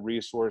day with the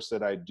resource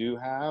that I do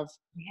have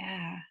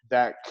Yeah.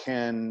 that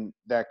can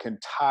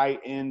tie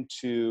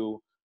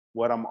into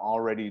what I'm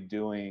already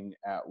doing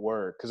at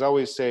work. Because I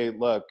always say,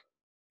 look,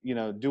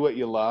 do what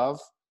you love,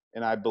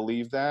 and I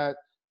believe that,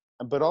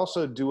 but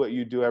also do what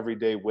you do every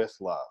day with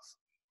love.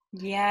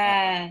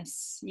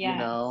 Yes.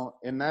 Yeah.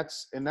 And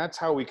that's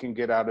how we can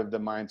get out of the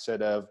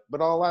mindset of,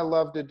 but all I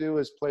love to do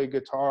is play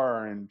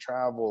guitar and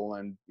travel,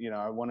 and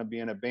I want to be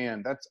in a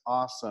band. That's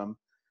awesome.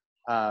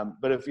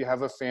 But if you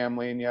have a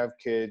family and you have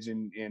kids,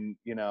 and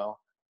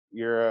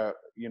you're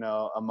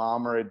a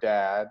mom or a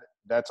dad,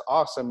 that's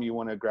awesome. You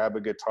want to grab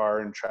a guitar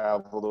and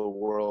travel the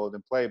world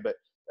and play. But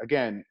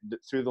again,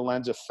 through the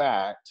lens of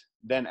fact,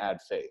 then add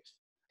faith.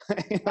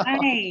 You know?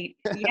 Right.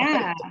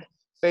 Yeah.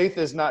 Faith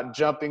is not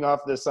jumping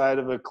off the side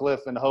of a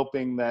cliff and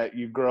hoping that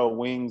you grow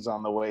wings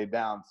on the way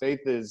down.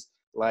 Faith is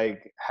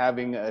like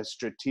having a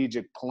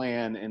strategic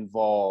plan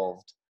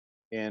involved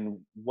in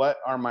what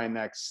are my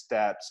next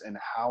steps and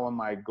how am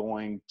I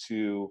going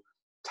to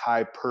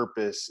tie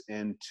purpose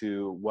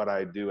into what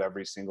I do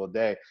every single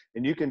day.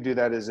 And you can do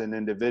that as an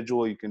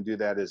individual, you can do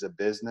that as a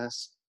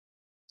business.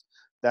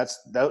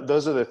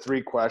 Those are the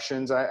three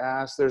questions I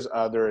ask. There's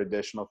other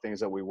additional things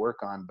that we work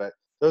on, but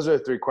those are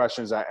the three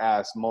questions I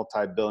ask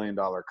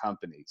multi-billion-dollar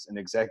companies and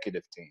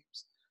executive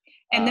teams.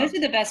 And those are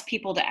the best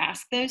people to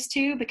ask those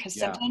to, because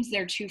Yeah. sometimes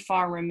they're too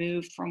far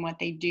removed from what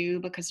they do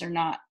because they're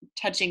not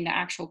touching the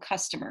actual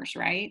customers,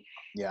 right?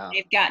 Yeah.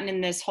 They've gotten in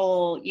this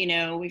whole,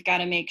 we've got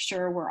to make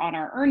sure we're on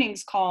our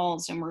earnings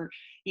calls and we're,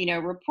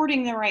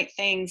 reporting the right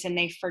things, and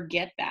they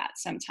forget that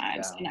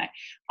sometimes. Yeah.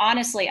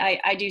 And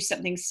I do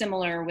something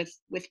similar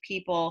with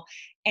people,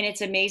 and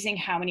it's amazing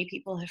how many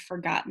people have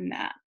forgotten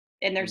that.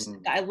 And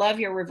I love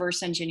your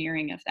reverse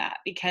engineering of that,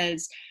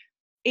 because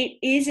it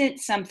isn't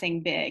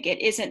something big. It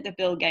isn't the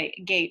Bill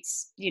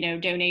Gates,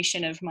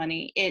 donation of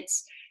money.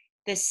 It's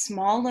this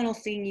small little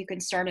thing. You can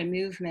start a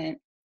movement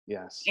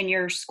Yes. in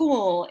your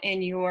school,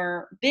 in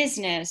your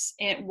business,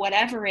 in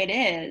whatever it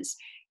is.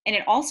 And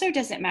it also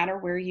doesn't matter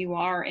where you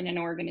are in an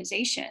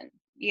organization.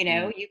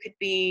 You could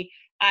be,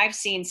 I've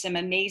seen some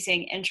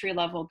amazing entry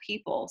level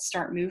people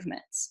start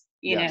movements,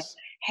 Yes.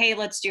 hey,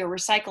 let's do a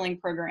recycling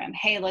program.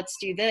 Hey, let's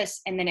do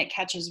this. And then it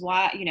catches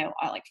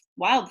like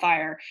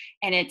wildfire,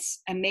 and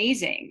it's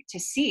amazing to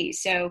see.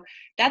 So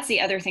that's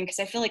the other thing. 'Cause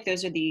I feel like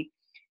those are the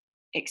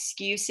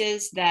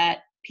excuses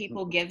that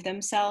people give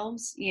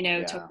themselves,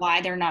 to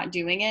why they're not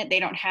doing it. They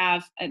don't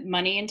have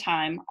money and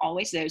time,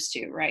 always those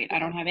two, right? Yeah. I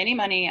don't have any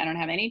money. I don't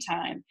have any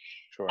time.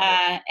 Sure.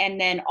 And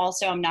then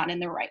also I'm not in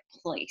the right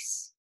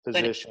place.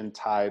 Position,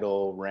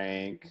 title,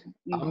 rank.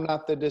 I'm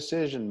not the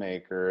decision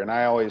maker. And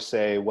I always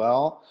say,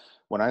 well,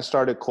 when I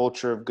started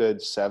Culture of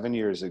Good 7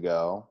 years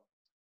ago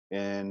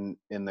in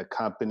the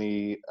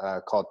company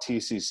called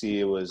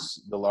TCC, it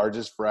was the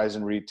largest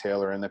Verizon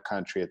retailer in the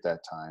country at that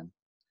time.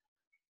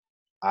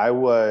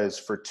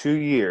 For 2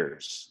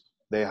 years,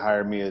 they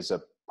hired me as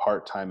a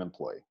part-time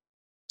employee.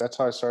 That's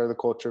how I started the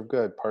Culture of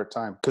Good,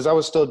 part-time. Because I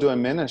was still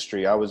doing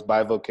ministry. I was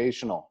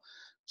bivocational.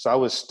 So I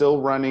was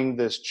still running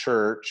this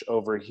church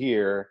over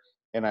here,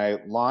 and I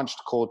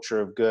launched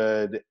Culture of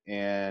Good,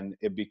 and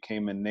it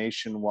became a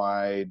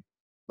nationwide,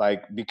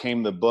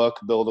 became the book,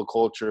 Build a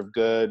Culture of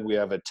Good. We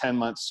have a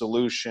 10-month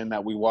solution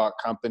that we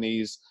walk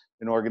companies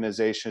and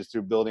organizations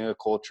through building a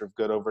culture of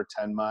good over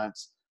 10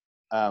 months.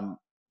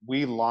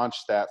 We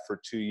launched that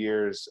for 2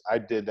 years. I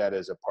did that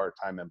as a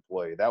part-time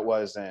employee. That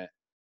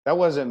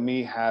wasn't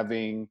me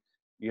having,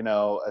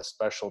 a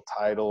special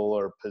title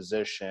or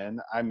position.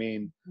 I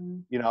mean,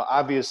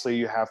 obviously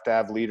you have to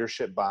have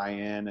leadership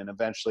buy-in, and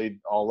eventually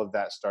all of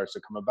that starts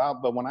to come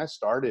about. But when I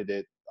started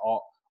it,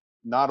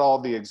 not all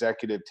the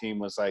executive team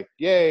was like,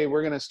 yay,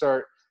 we're going to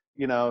start,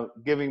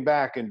 giving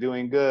back and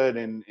doing good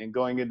and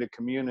going into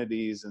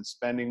communities and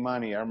spending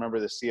money. I remember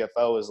the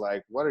CFO was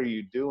like, what are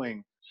you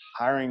doing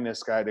hiring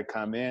this guy to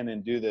come in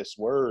and do this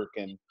work?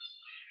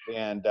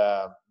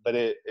 But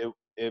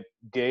it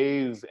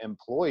gave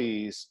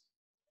employees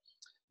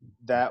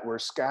that were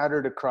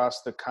scattered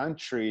across the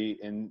country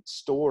in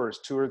stores,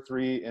 2 or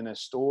 3 in a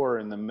store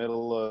in the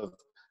middle of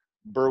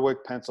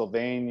Berwick,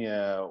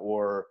 Pennsylvania,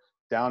 or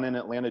down in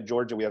Atlanta,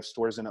 Georgia. We have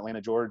stores in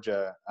Atlanta,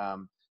 Georgia.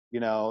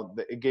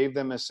 It gave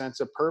them a sense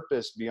of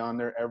purpose beyond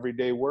their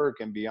everyday work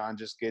and beyond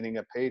just getting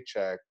a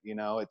paycheck.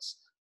 It's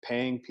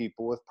paying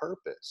people with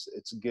purpose.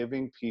 It's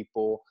giving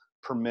people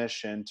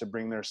permission to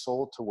bring their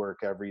soul to work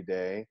every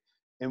day.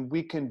 And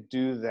we can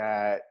do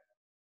that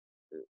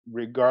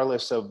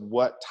regardless of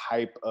what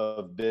type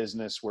of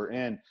business we're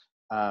in.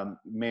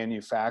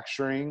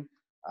 Manufacturing,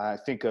 I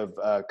think of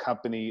a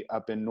company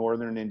up in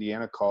northern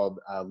Indiana called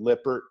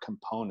Lippert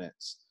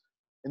Components,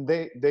 and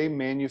they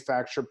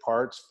manufacture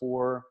parts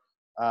for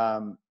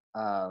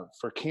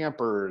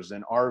campers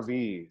and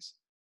RVs.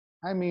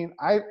 I mean,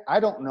 I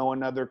don't know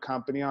another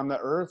company on the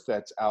earth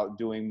that's out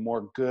doing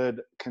more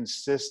good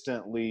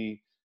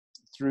consistently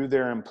through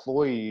their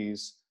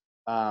employees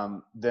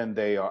than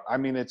they are. I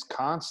mean, it's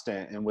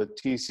constant. And with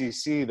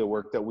TCC, the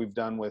work that we've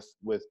done with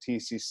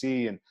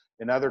TCC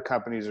and other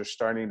companies are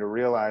starting to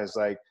realize,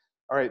 like,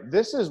 all right,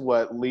 this is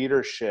what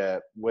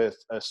leadership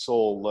with a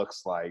soul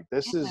looks like.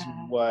 This is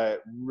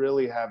what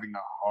really having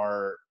a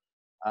heart.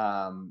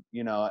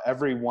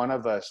 Every one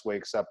of us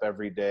wakes up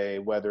every day,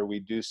 whether we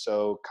do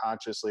so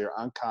consciously or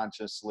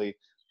unconsciously,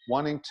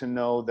 wanting to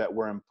know that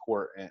we're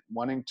important,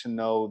 wanting to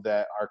know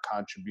that our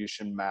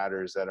contribution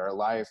matters, that our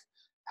life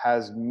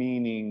has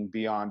meaning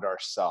beyond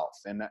ourself.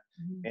 And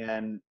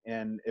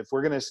if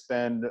we're going to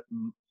spend,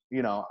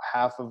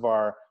 half of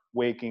our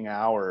waking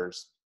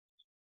hours,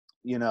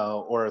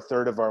 or a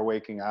third of our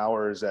waking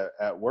hours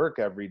at work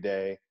every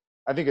day,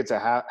 I think it's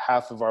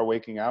half of our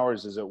waking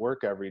hours is at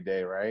work every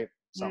day, right?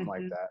 something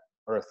like Mhm. that,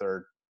 or a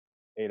third,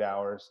 8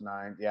 hours,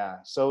 9. Yeah.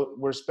 So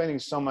we're spending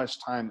so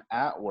much time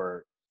at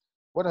work.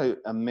 What an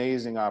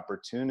amazing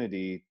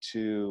opportunity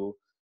to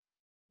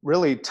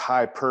really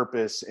tie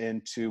purpose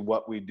into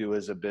what we do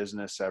as a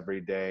business every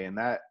day. And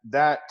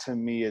that to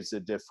me is a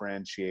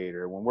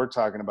differentiator when we're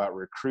talking about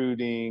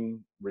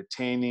recruiting,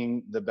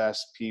 retaining the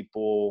best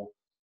people.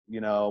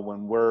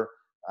 When we're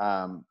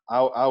I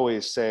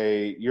always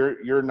say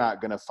you're not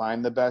going to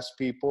find the best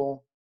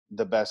people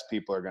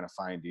are going to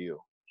find you.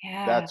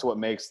 Yeah. That's what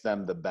makes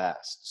them the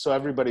best. So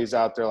everybody's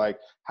out there like,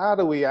 how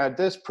do we add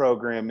this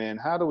program in?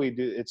 How do we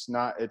do?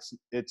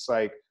 It's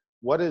like,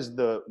 what is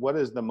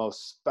the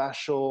most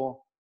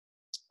special,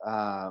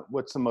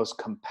 what's the most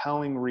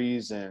compelling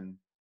reason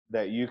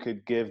that you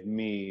could give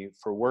me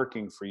for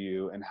working for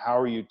you, and how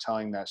are you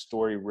telling that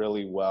story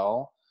really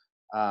well,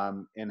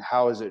 and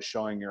how is it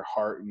showing your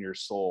heart and your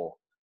soul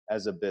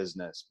as a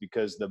business?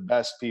 Because the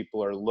best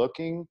people are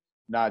looking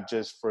not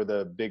just for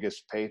the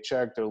biggest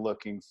paycheck, they're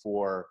looking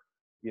for,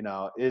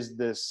 is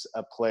this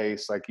a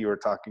place, like you were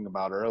talking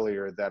about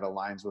earlier, that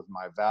aligns with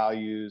my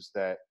values,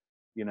 that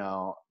I'm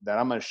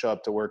going to show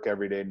up to work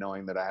every day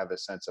knowing that I have a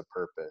sense of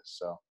purpose.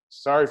 So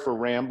sorry for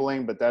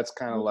rambling, but that's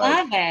kind of like,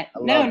 Love it. I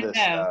No, love no, this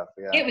no. stuff.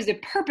 Yeah. It was a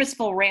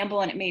purposeful ramble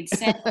and it made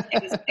sense.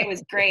 It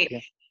was great. Yeah.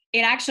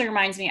 It actually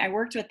reminds me, I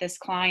worked with this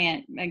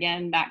client,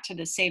 again, back to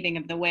the saving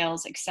of the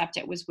whales, except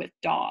it was with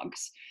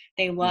dogs.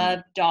 They Mm, love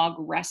dog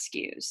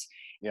rescues.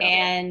 yeah.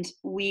 And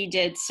we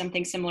did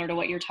something similar to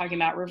what you're talking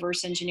about,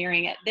 reverse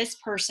engineering it. This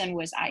person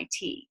was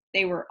IT.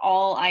 They were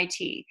all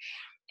IT.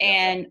 Yeah.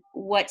 And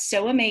what's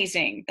so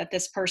amazing that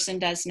this person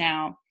does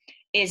now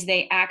is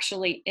they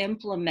actually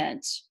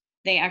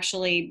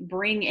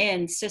bring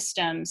in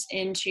systems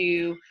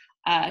into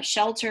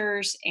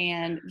shelters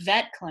and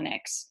vet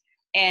clinics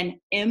and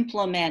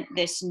implement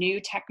this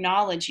new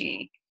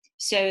technology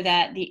so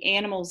that the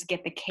animals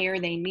get the care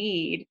they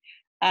need.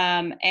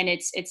 And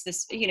it's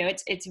this,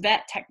 it's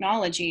vet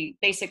technology,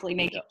 basically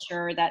making Yeah.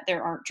 sure that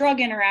there aren't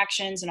drug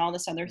interactions and all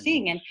this other Mhm.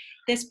 thing. And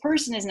this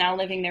person is now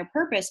living their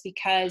purpose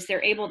because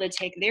they're able to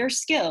take their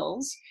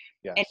skills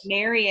and Yes.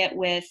 marry it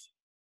with,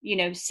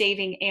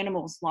 saving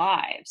animals'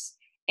 lives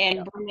Yeah.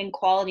 and bringing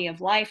quality of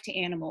life to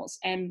animals.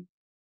 And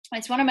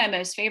it's one of my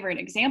most favorite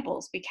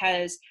examples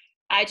because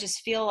I just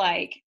feel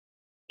like,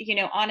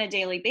 on a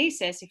daily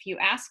basis, if you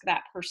ask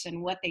that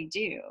person what they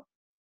do,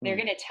 they're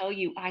Mm. going to tell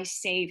you, I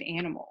save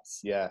animals.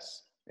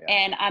 Yes. Yeah.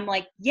 And I'm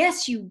like,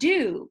 yes, you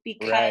do,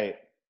 because Right.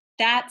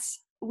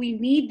 we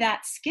need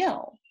that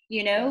skill.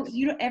 Yes.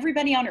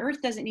 Everybody on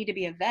earth doesn't need to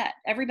be a vet.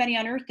 Everybody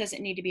on earth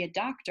doesn't need to be a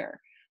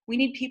doctor. We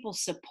need people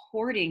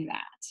supporting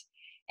that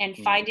and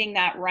Mm. finding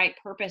that right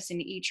purpose in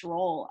each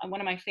role. And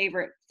one of my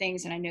favorite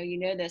things, and I know you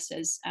know this,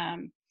 is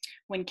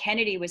when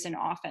Kennedy was in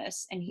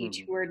office and he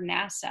Mhm. toured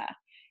NASA,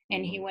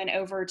 and he Mhm. went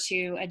over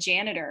to a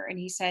janitor and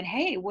he said,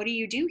 "Hey, what do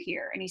you do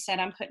here?" And he said,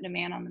 "I'm putting a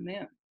man on the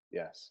moon."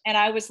 Yes. And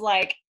I was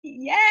like,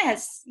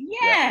 yes, Yeah.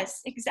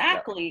 yes, Yeah.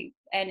 exactly.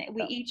 And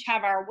we Yeah. each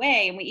have our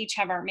way and we each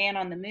have our man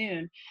on the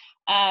moon,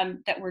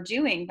 that we're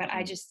doing. But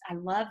Mm. I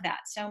love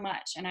that so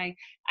much. And I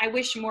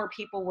wish more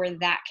people were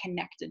that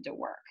connected to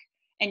work.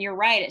 And you're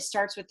right, it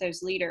starts with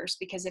those leaders,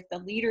 because if the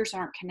leaders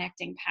aren't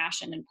connecting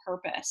passion and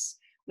purpose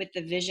with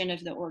the vision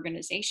of the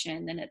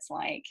organization, then it's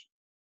like,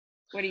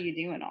 what are you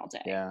doing all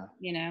day? Yeah.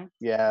 You know?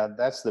 Yeah,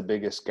 that's the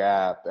biggest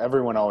gap.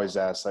 Everyone always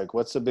asks, like,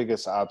 what's the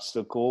biggest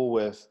obstacle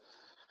with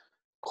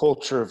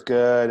culture of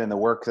good and the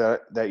work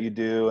that you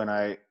do? And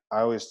I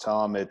always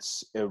tell them it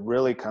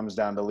really comes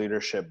down to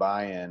leadership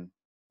buy-in,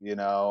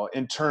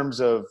 in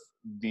terms of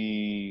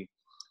the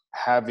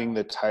having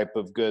the type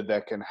of good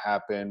that can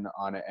happen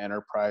on an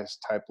enterprise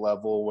type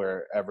level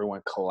where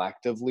everyone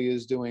collectively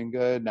is doing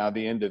good. Now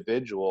the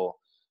individual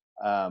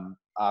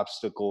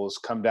obstacles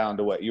come down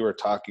to what you were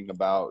talking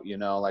about,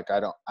 like I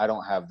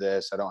don't have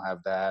this, I don't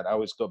have that. I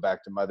always go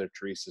back to Mother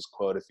Teresa's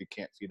quote, if you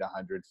can't feed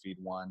 100, feed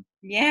one.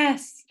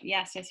 Yes,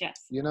 yes, yes,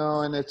 yes.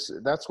 And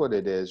that's what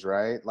it is,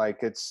 right?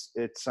 Like it's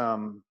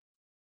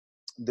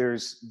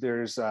there's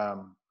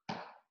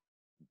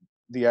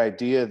the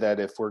idea that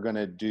if we're going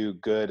to do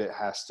good, it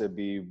has to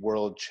be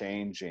world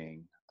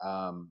changing.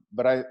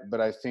 But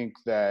I think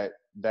that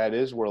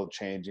is world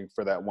changing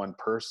for that one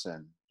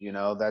person.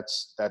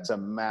 That's a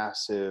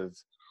massive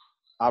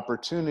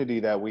opportunity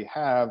that we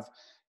have.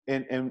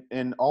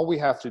 And all we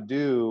have to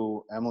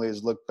do, Emily,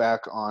 is look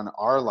back on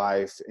our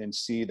life and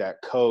see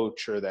that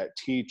coach or that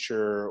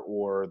teacher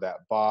or that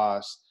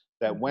boss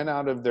that went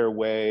out of their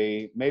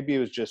way. Maybe it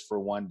was just for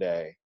one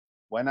day,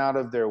 went out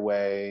of their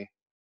way,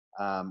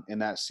 in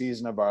that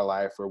season of our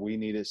life where we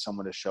needed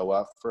someone to show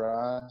up for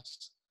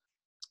us,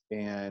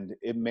 and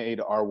it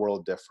made our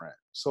world different.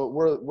 So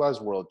it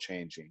was world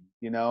changing,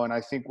 and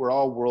I think we're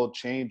all world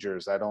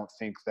changers. I don't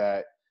think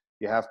that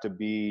you have to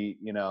be,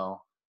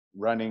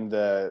 running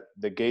the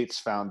Gates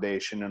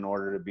Foundation in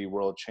order to be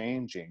world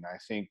changing. I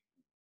think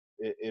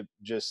it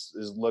just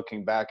is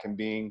looking back and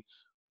being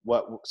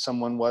what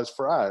someone was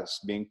for us,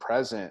 being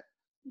present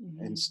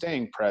and Mhm.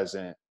 staying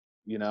present,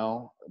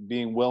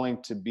 being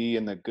willing to be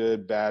in the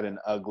good, bad, and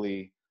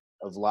ugly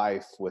of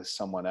life with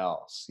someone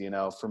else. You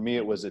know, for me,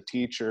 it was a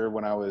teacher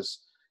when I was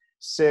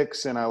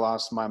 6 and I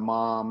lost my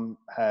mom,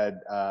 had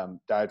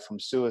died from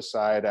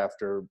suicide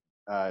after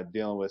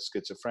dealing with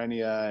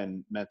schizophrenia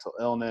and mental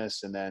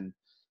illness. And then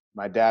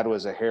my dad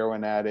was a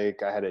heroin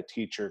addict. I had a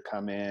teacher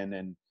come in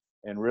and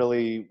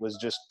really was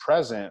just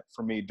present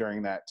for me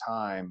during that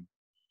time.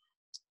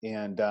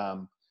 And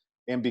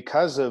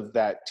because of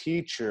that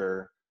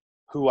teacher,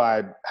 who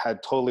I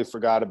had totally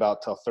forgot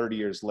about till 30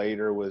 years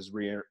later, was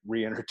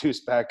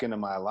reintroduced back into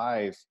my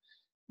life.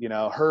 You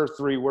know, her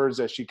 3 words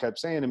that she kept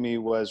saying to me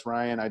was,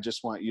 Ryan, I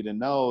just want you to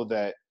know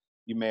that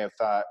you may have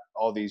thought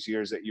all these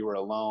years that you were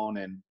alone.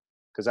 And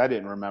because I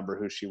didn't remember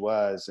who she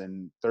was.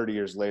 And 30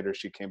 years later,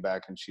 she came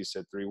back and she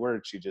said 3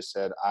 words. She just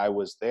said, I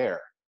was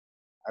there.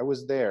 I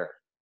was there.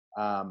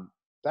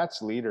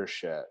 That's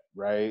leadership,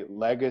 right?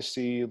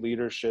 Legacy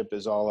leadership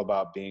is all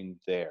about being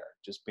there,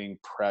 just being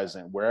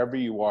present. Wherever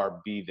you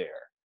are, be there.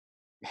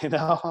 You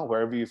know,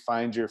 wherever you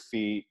find your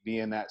feet, be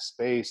in that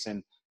space.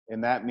 And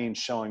that means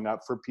showing up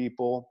for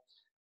people.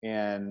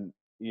 And,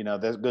 you know,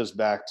 that goes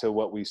back to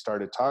what we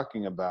started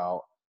talking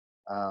about.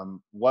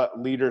 What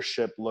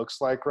leadership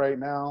looks like right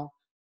now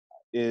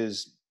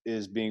is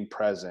being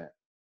present,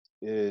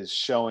 is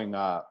showing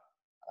up,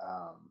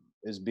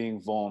 is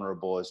being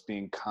vulnerable, is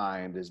being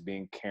kind, is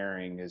being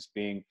caring, is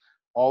being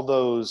all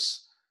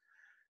those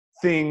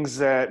things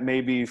that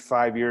maybe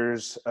 5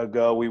 years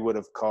ago we would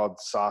have called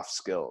soft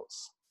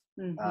skills.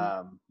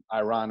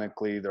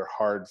 Ironically, they're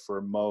hard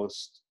for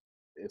most,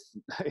 if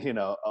you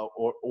know,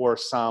 or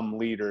some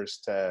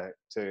leaders to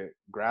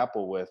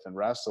grapple with and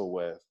wrestle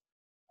with,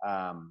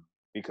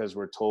 because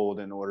we're told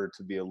in order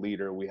to be a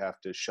leader, we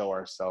have to show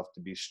ourselves to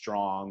be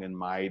strong and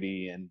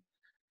mighty and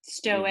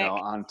stoic.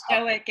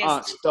 You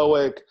know,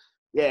 stoic.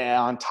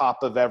 Yeah, on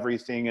top of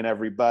everything and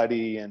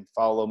everybody, and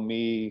follow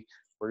me.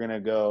 We're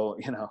gonna go.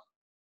 You know,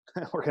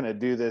 we're gonna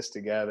do this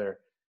together.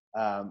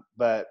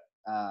 But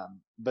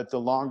the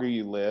longer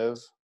you live,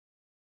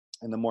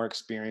 and the more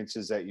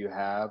experiences that you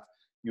have,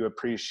 you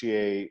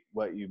appreciate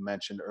what you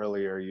mentioned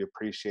earlier. You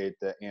appreciate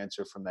the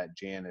answer from that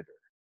janitor.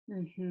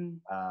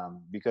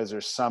 Because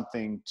there's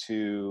something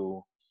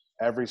to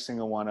every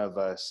single one of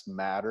us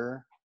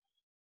matter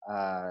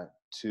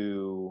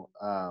to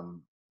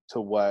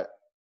what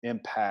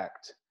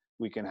impact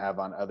we can have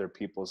on other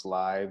people's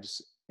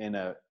lives in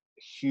a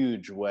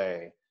huge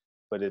way.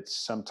 But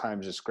it's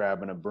sometimes just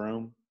grabbing a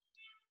broom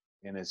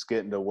and it's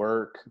getting to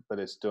work, but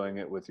it's doing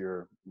it with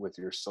your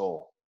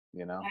soul,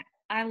 you know?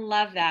 I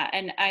love that.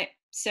 And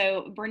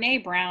so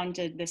Brene Brown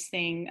did this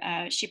thing.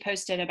 She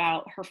posted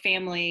about her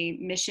family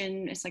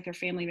mission. It's like their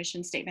family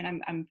mission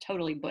statement. I'm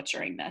totally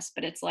butchering this,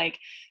 but it's like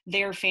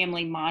their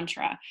family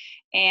mantra.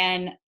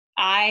 And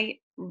I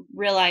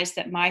realized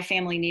that my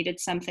family needed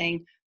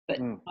something, but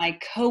my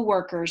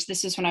coworkers,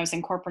 this is when I was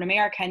in corporate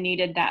America,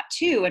 needed that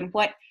too. And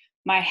what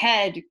my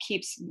head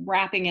keeps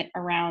wrapping it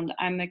around,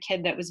 I'm a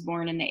kid that was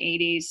born in the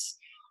 80s,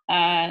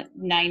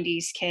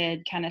 90s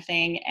kid kind of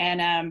thing.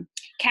 And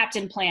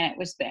Captain Planet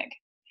was big.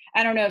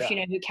 I don't know if you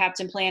know who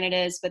Captain Planet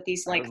is, but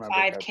these like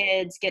 5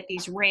 kids get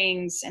these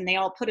rings and they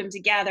all put them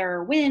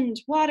together: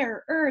 wind,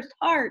 water, earth,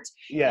 heart.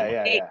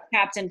 Yeah.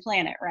 Captain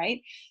Planet,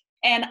 right?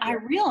 And I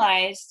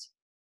realized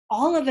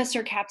all of us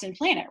are Captain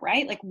Planet,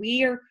 right? Like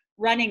we are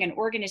running an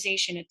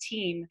organization, a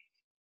team,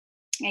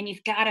 and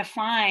you've got to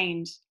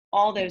find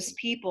all those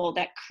people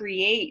that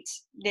create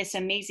this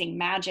amazing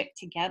magic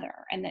together,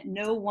 and that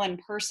no one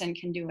person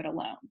can do it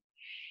alone.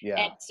 Yeah.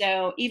 And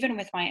so even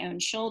with my own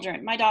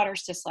children, my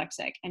daughter's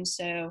dyslexic. And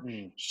so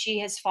she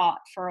has fought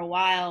for a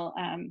while.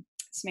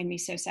 This made me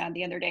so sad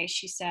the other day.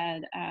 She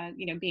said,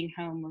 you know, being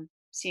home, we're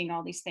seeing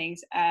all these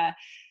things, but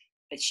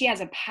she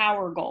has a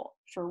power goal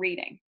for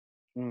reading.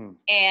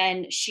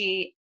 And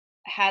she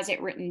has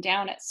it written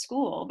down at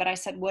school. But I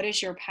said, what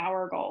is your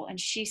power goal? And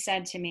she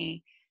said to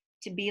me,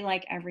 to be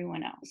like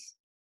everyone else.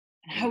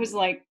 And I was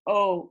like,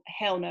 oh,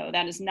 hell no,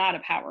 that is not a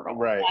power goal.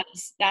 Right.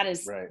 That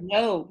is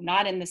no,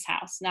 not in this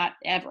house, not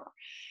ever.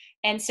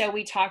 And so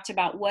we talked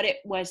about what it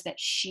was that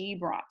she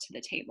brought to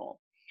the table.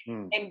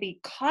 And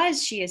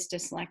because she is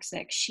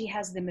dyslexic, she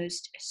has the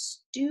most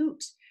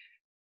astute,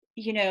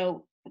 you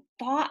know,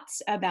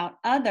 thoughts about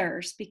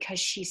others because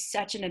she's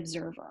such an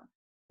observer,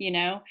 you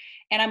know?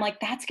 And I'm like,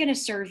 that's going to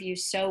serve you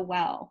so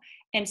well.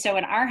 And so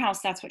in our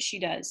house, that's what she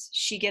does.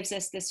 She gives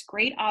us this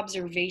great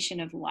observation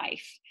of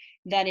life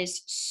that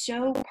is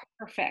so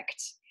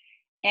perfect.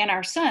 And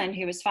our son,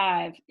 who is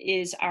 5,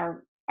 is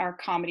our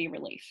comedy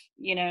relief.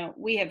 You know,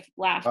 we have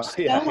laughed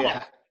so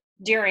much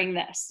during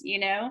this, you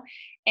know?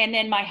 And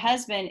then my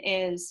husband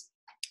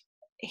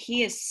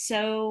he is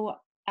so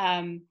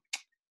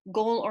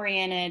goal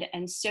oriented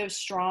and so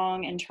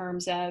strong in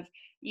terms of,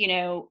 you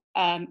know,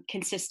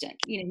 consistent.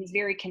 You know, he's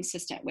very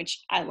consistent,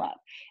 which I love.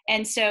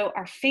 And so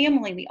our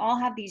family, we all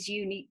have these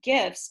unique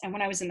gifts. And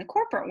when I was in the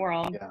corporate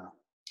world,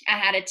 I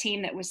had a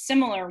team that was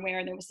similar,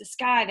 where there was this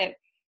guy that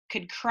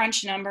could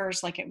crunch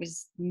numbers like it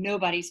was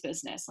nobody's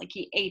business. Like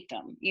he ate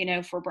them, you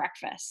know, for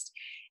breakfast.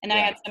 And then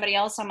I had somebody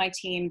else on my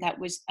team that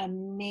was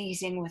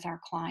amazing with our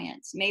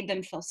clients, made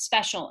them feel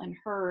special and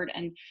heard.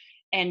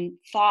 and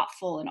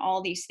thoughtful and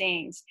all these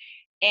things.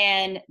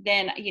 And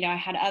then, I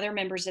had other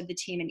members of the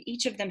team, and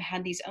each of them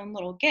had these own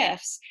little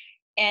gifts.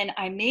 And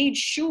I made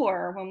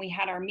sure when we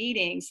had our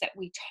meetings that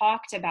we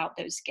talked about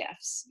those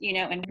gifts,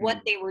 and what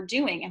Mm, they were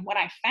doing. And what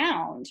I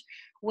found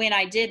when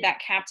I did that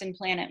Captain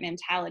Planet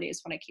mentality,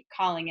 is what I keep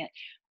calling it,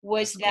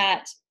 was that's cool.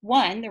 that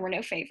one, there were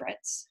no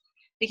favorites,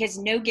 because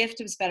no gift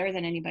was better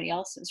than anybody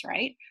else's,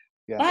 right?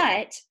 Yeah.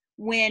 But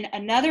when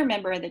another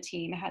member of the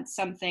team had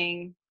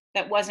something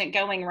that wasn't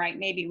going right,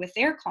 maybe with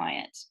their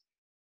client,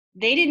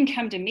 they didn't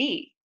come to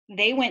me.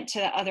 They went to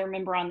the other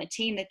member on the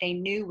team that they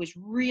knew was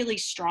really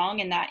strong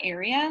in that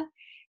area,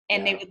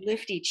 and they Yeah. would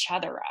lift each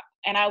other up.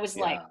 And I was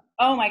like, Yeah.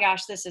 oh my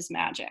gosh, this is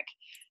magic.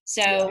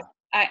 So Yeah.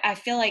 I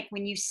feel like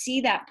when you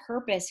see that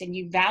purpose and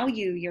you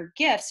value your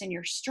gifts and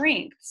your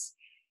strengths,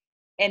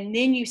 and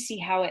then you see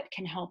how it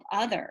can help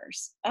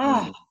others,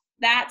 Mm.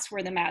 that's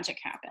where the magic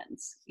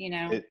happens.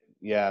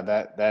 Yeah,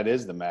 that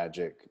is the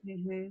magic.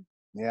 Hmm.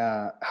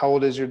 Yeah. How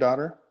old is your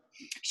daughter?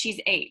 She's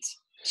 8.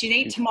 She's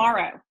 8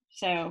 tomorrow.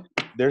 So,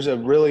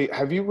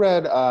 Have you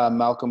read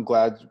Malcolm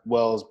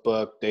Gladwell's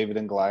book, David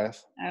and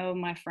Goliath? oh,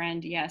 my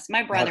friend, yes.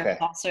 My brother is Okay.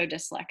 also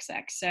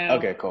dyslexic. So,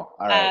 Okay, cool.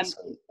 All right. um,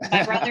 So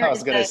my brother I was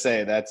is gonna the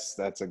say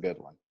that's a good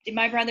one.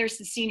 my brother's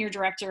the senior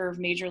director of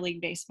Major League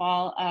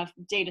Baseball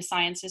data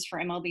sciences for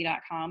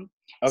MLB.com.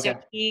 So Okay.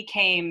 he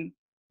came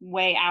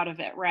way out of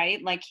it,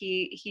 right? Like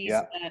he's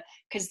Yeah.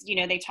 because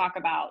they talk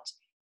about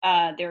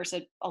there's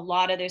a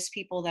lot of those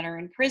people that are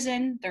in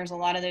prison. There's a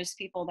lot of those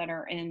people that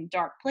are in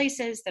dark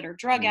places, that are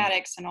drug Mhm.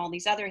 addicts and all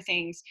these other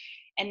things.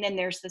 And then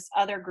there's this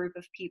other group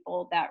of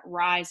people that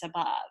rise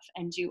above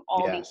and do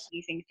all these Yes.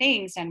 amazing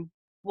things. And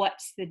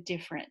what's the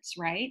difference,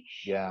 right?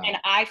 Yeah. And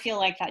I feel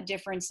like that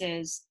difference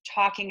is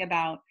talking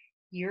about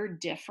you're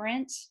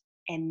different,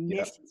 and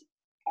this Yep. is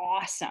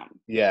awesome,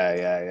 Yeah.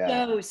 Yeah. Yeah.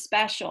 so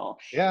special.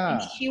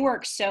 And Yeah. she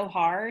works so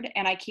hard.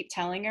 And I keep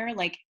telling her,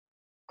 like,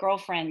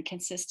 girlfriend,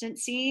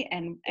 consistency Yeah.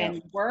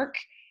 and work,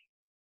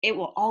 it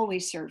will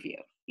always serve you.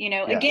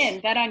 Yes. Again,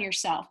 bet on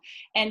yourself.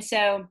 And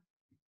so,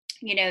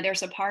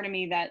 there's a part of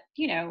me that,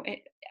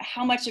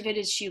 how much of it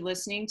is she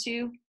listening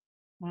to?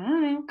 I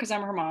don't know, because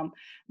I'm her mom.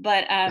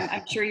 But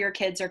I'm sure your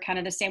kids are kind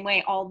of the same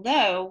way.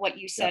 Although what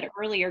you said Yep.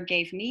 earlier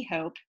gave me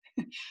hope,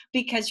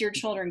 because your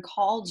children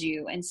called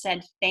you and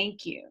said,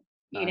 thank you.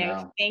 I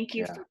know. Thank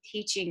you Yeah. for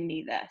teaching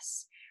me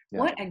this. Yeah.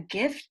 What a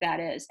gift that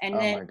is. And Oh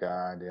then my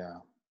God. Yeah.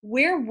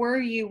 where were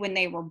you when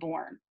they were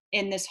born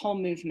in this whole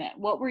movement?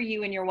 What were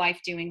you and your wife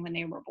doing when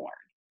they were born?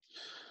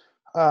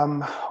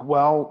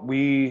 Well,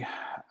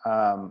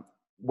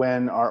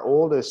 when our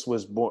oldest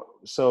was born,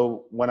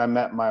 so when I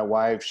met my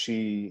wife,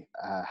 she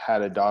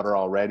had a daughter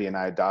already and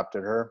I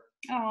adopted her.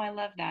 Oh, I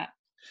love that.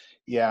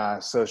 Yeah.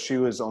 So she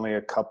was only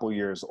a couple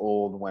years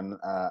old when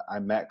I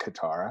met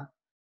Katara.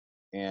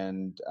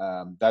 And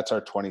that's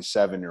our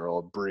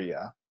 27-year-old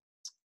Bria.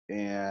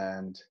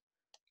 And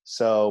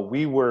so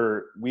we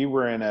were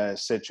in a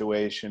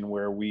situation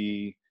where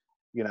we,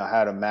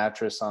 had a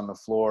mattress on the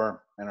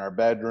floor in our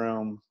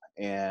bedroom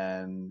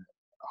and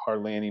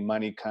hardly any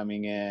money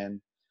coming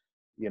in,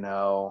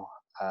 young.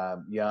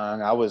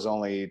 I was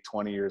only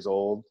 20 years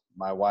old.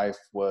 My wife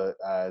was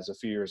is a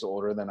few years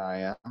older than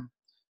I am.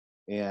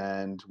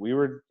 And we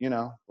were,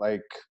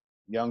 like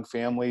young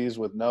families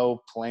with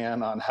no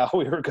plan on how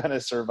we were going to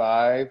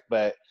survive,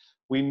 but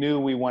we knew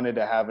we wanted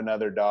to have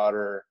another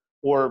daughter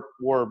or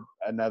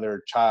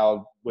another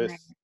child with Right.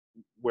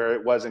 where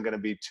it wasn't going to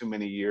be too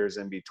many years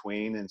in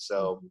between. And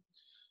so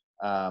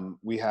Mhm.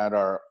 we had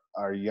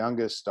our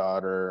youngest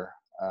daughter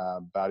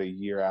about a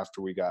year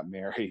after we got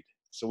married.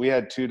 So we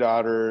had two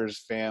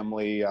daughters,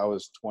 family. I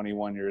was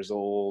 21 years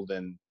old,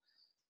 and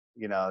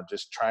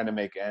just trying to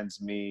make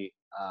ends meet.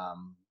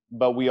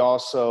 But we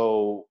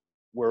also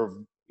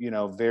were,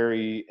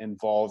 very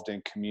involved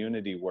in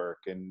community work,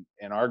 and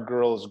our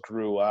girls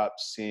grew up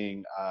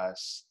seeing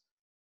us,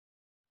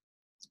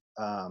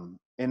 and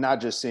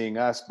not just seeing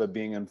us, but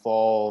being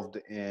involved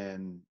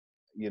in,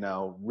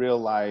 real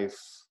life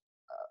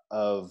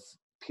of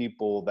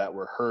people that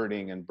were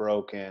hurting and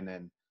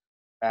broken,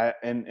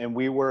 and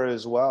we were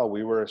as well.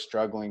 We were a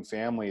struggling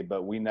family,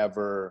 but we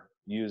never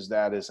used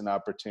that as an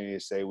opportunity to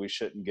say we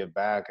shouldn't give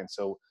back. And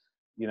so,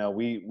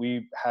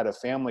 we had a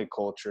family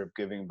culture of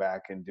giving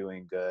back and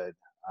doing good.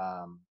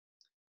 Um,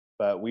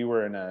 but we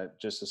were in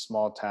just a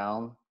small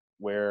town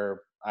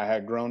where I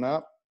had grown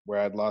up, where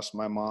I'd lost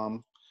my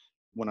mom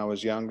when I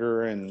was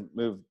younger and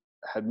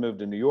had moved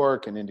to New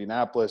York and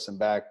Indianapolis and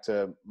back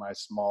to my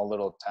small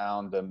little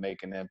town to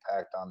make an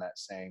impact on that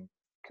same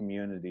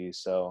community.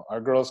 So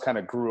our girls kind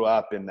of grew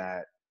up in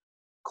that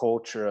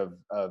culture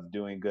of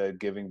doing good,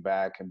 giving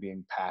back, and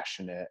being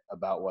passionate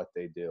about what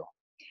they do.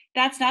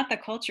 That's not the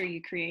culture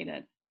you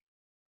created.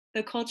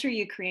 The culture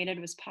you created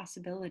was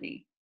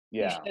possibility.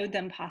 You Yeah. showed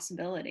them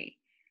possibility.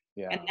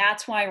 And Yeah.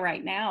 that's why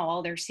right now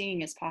all they're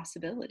seeing is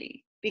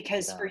possibility.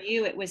 Because for Yeah.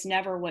 you, it was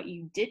never what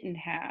you didn't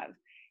have,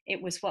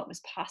 it was what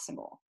was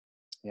possible.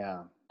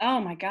 Yeah.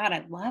 Oh my God, I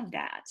love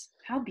that.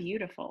 How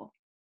beautiful.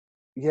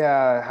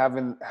 Yeah.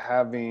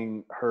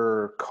 Having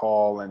her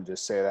call and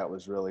just say that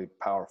was really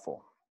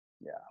powerful.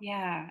 Yeah.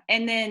 Yeah.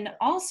 And then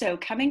also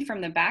coming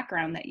from the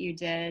background that you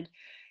did,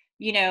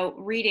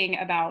 reading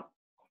about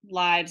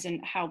lives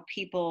and how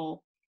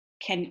people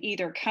can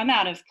either come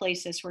out of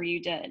places where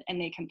you did and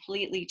they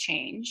completely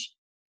change.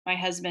 My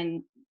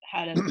husband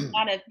had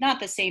not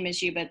the same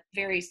as you, but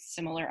very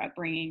similar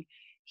upbringing.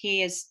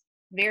 He is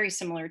very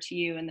similar to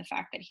you in the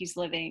fact that he's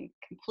living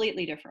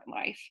completely different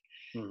life.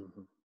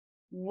 Mhm.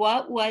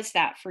 What was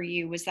that for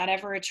you? Was that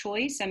ever a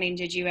choice? I mean,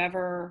 did you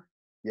ever?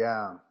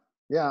 Yeah.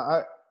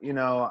 Yeah.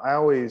 I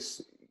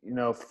always,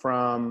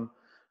 from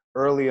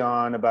early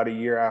on, about a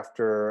year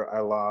after I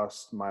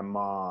lost my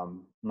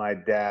mom, my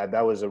dad,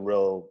 that was a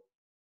real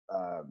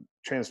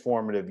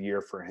transformative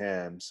year for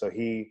him. So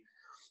he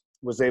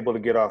was able to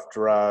get off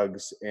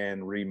drugs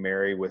and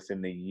remarry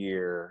within the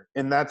year.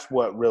 And that's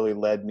what really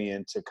led me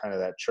into kind of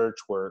that church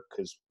work,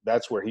 because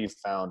that's where he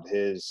found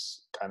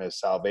his kind of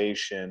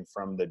salvation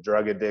from the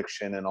drug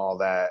addiction and all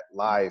that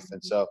life.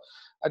 And so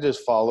I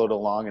just followed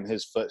along in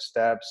his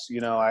footsteps.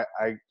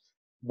 I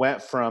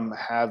went from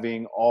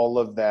having all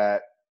of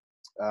that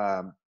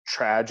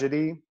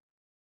tragedy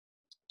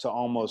to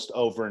almost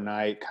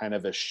overnight kind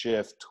of a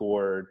shift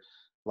toward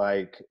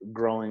like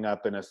growing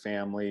up in a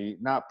family,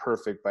 not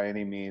perfect by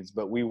any means,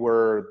 but we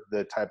were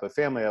the type of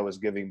family that was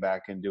giving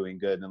back and doing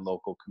good in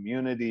local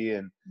community.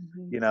 And,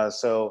 Mhm.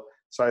 so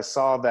I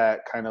saw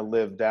that kind of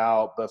lived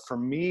out. But for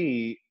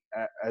me,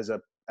 as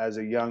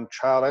a young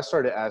child, I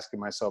started asking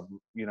myself,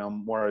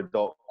 more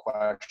adult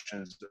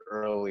questions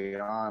early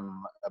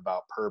on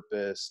about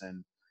purpose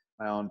and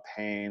my own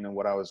pain and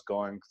what I was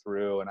going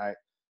through. And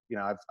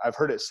I've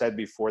heard it said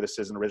before, this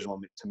isn't original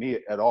to me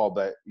at all,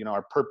 but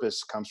our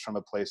purpose comes from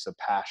a place of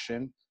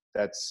passion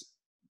that's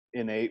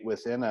innate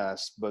within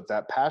us. But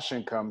that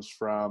passion comes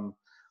from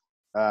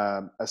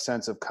a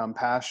sense of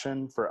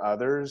compassion for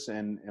others,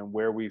 and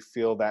where we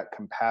feel that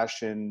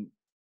compassion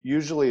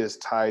usually is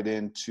tied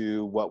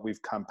into what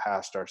we've come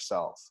past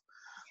ourselves.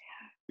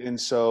 And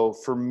so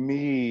for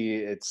me,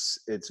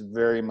 it's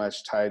very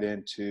much tied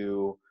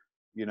into,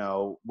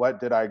 what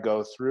did I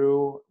go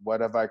through,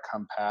 what have I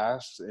come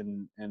past,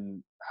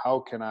 and how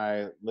can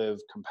I live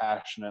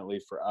compassionately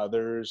for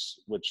others,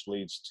 which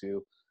leads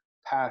to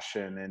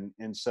passion.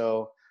 And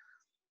so,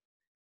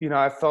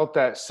 I felt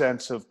that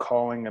sense of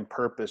calling and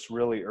purpose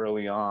really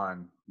early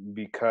on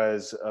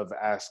because of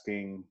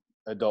asking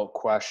adult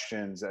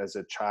questions as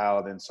a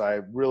child. And so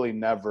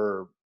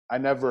I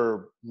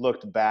never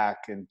looked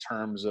back in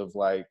terms of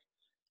like,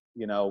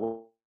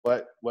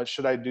 what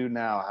should I do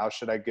now? How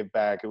should I give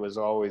back? It was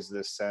always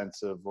this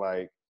sense of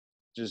like,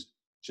 just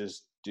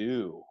just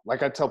do.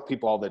 Like I tell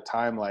people all the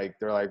time, like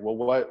they're like, well,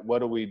 what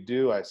do we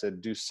do? I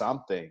said, do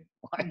something.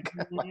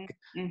 Mhm. Like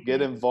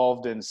get Mhm.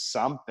 involved in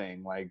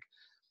something, like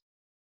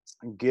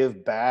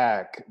give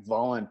back,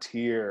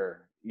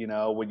 volunteer.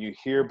 When you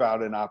hear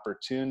about an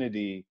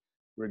opportunity,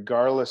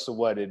 regardless of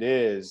what it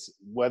is,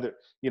 whether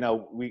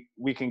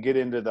we can get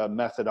into the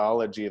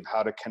methodology of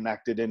how to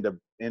connect it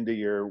into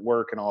your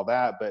work and all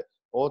that, but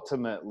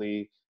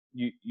ultimately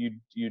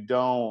you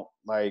don't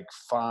like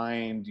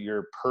find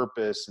your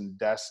purpose and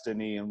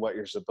destiny and what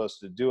you're supposed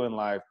to do in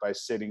life by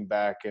sitting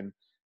back and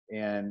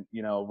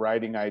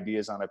writing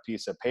ideas on a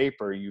piece of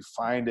paper. You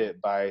find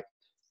it by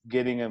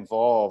getting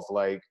involved,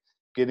 like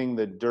getting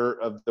the dirt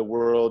of the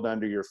world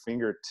under your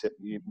fingertip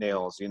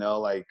nails,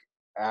 like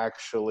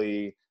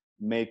actually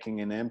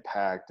making an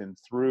impact. And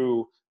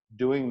through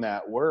doing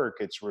that work,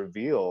 it's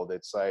revealed.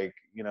 It's like,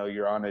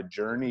 you're on a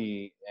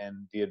journey,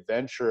 and the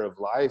adventure of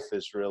life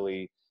is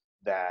really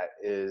that,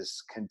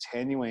 is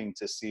continuing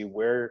to see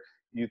where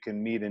you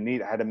can meet a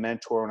need. I had a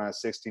mentor when I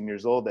was 16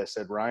 years old that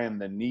said, Ryan,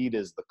 the need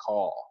is the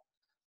call.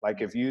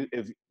 Like if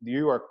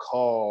you are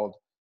called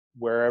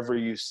wherever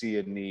you see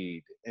a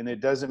need. And it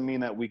doesn't mean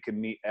that we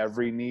can meet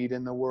every need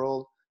in the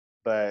world,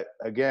 but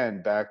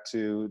again, back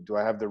to, do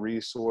I have the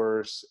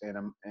resource,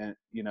 and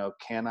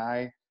can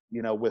I,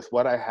 with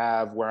what I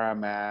have, where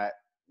I'm at,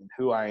 and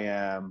who I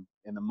am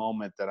in the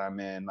moment that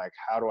I'm in, like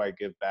how do I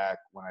give back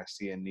when I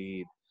see a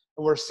need?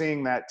 And we're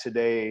seeing that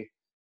today,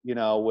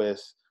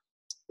 with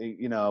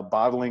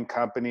bottling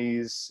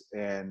companies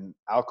and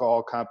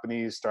alcohol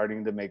companies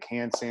starting to make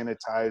hand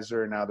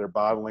sanitizer. Now they're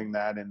bottling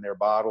that in their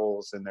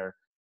bottles, and they're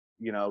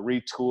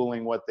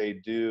retooling what they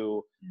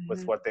do with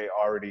Mhm. what they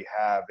already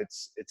have.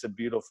 It's a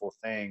beautiful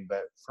thing.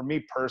 But for me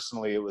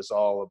personally, it was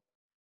all,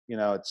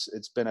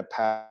 it's been a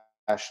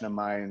passion of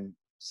mine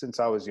since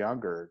I was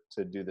younger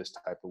to do this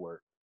type of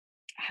work.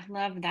 I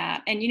love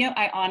that. And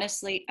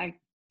I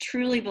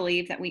truly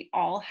believe that we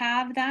all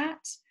have that,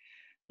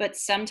 but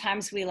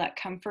sometimes we let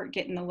comfort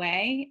get in the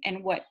way.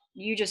 And what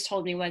you just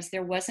told me was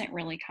there wasn't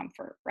really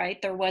comfort, right?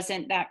 There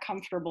wasn't that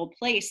comfortable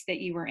place that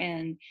you were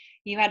in.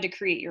 You had to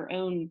create your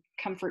own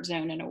comfort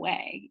zone in a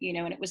way,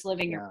 and it was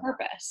living your Yeah.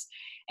 purpose.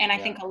 And I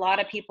Yeah. think a lot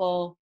of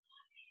people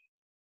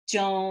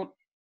don't,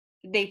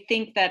 they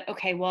think that,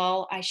 okay,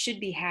 well, I should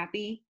be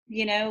happy,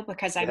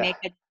 because I Yeah. make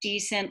a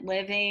decent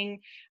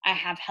living, I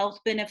have health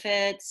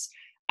benefits,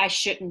 I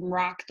shouldn't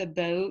rock the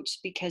boat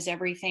because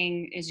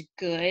everything is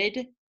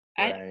good.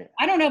 I Right.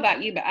 I don't know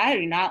about you, but I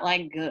do not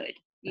like good.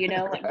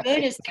 Like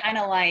good is kind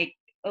of like,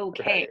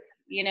 okay, Right,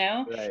 you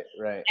know, right,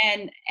 right.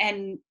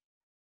 and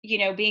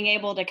being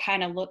able to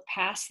kind of look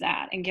past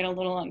that and get a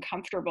little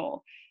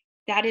uncomfortable,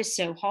 that is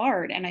so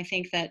hard. And I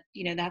think that,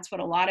 that's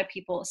what a lot of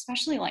people,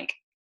 especially like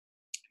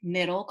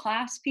middle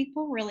class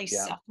people, really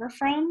Yeah, suffer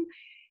from,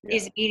 yeah,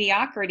 is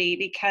mediocrity,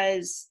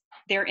 because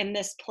they're in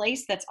this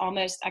place that's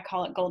almost, I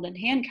call it golden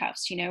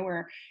handcuffs,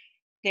 where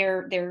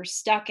they're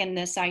stuck in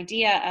this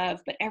idea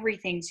of, but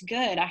everything's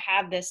good. I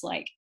have this,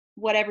 like,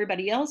 what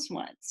everybody else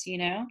wants.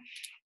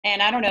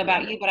 And I don't know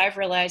about right. you, but I've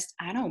realized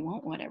I don't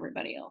want what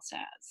everybody else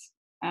has.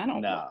 I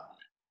don't want No,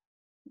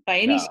 by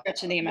any no,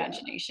 stretch of the yeah,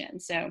 imagination.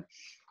 So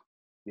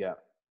yeah,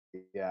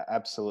 yeah,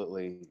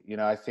 absolutely.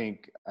 I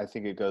think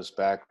it goes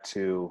back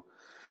to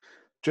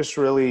just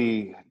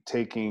really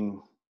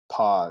taking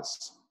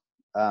pause,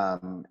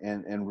 and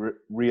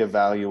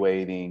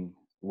reevaluating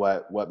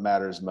what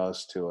matters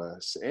most to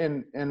us.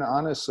 And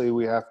honestly,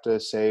 we have to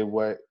say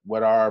what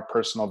are our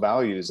personal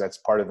values. That's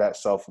part of that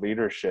self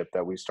leadership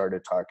that we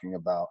started talking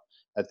about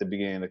at the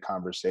beginning of the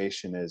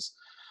conversation. Is,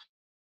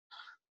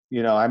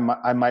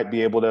 I might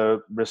be able to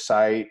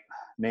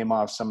name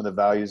off some of the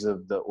values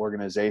of the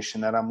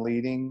organization that I'm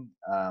leading,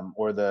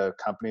 or the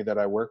company that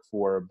I work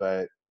for.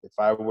 But if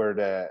I were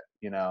to,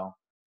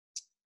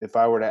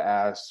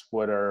 ask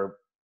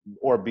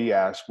or be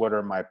asked, what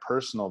are my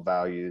personal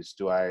values?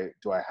 Do I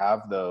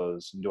have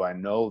those? And do I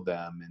know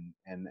them?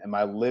 And am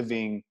I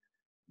living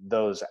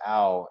those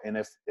out? And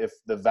if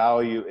the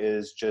value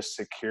is just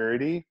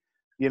security,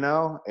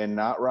 and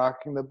not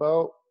rocking the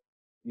boat,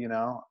 you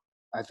know,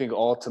 I think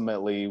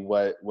ultimately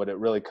what it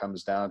really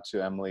comes down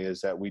to, Emily,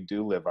 is that we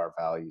do live our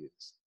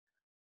values.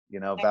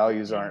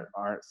 Values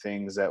aren't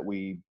things that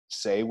we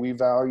say we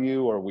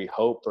value or we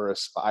hope or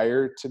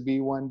aspire to be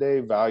one day.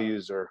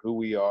 Values are who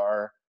we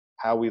are,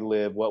 how we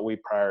live, what we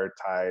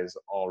prioritize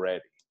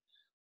already.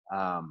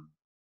 Um,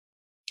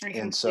 I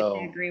and completely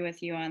so, agree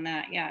with you on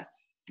that. Yeah.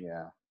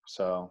 yeah,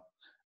 so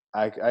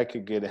I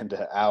could get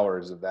into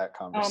hours of that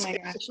Oh my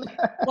conversation.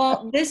 gosh.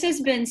 Well, this has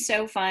been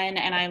so fun,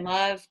 and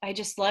I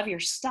just love your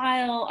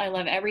style. I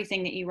love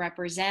everything that you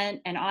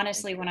represent. And Thank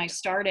honestly, you. when I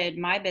started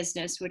my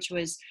business, which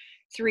was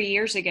 3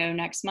 years ago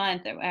next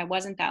month, it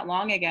wasn't that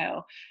long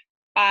ago,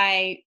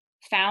 I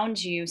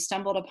found you,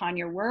 stumbled upon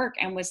your work,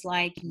 and was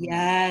like, Mm.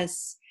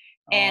 yes.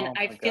 And Oh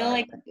I my feel God.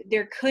 like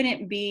there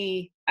couldn't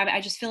be,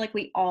 I just feel like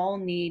we all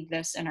need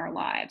this in our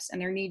lives, and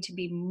there need to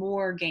be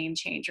more game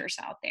changers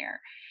out there.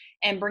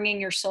 And bringing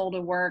your soul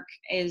to work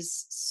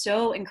is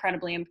so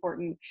incredibly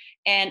important.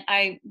 And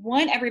I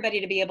want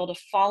everybody to be able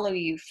to follow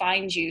you,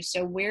 find you.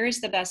 So, where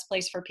is the best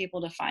place for people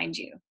to find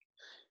you?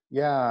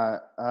 Yeah.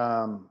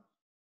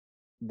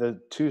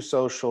 The two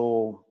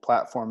social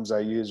platforms I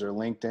use are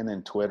LinkedIn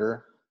and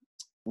Twitter.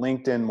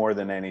 LinkedIn more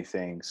than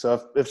anything.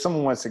 So if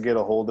someone wants to get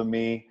a hold of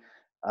me,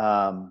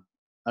 um,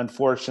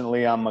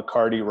 unfortunately, I'm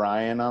McCarty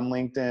Ryan on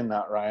LinkedIn,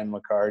 not Ryan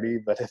McCarty.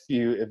 But if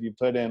you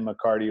put in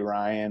McCarty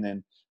Ryan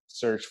and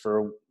search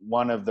for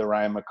one of the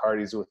Ryan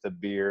McCartys with a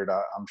beard,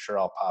 I'm sure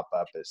I'll pop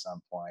up at some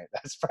point.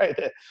 That's probably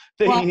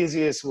the Well,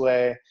 easiest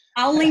way.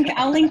 I'll link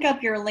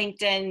up your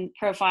LinkedIn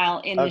profile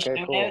in the Okay,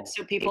 show notes cool.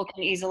 so people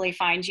can easily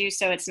find you,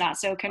 so it's not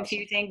so Awesome.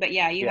 confusing. But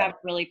yeah, you have Yeah. a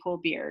really cool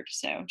beard.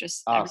 So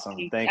just Awesome.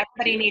 everybody Thank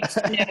everybody you. needs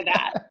to know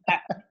that.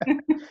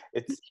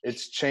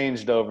 It's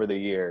changed over the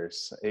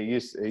years. It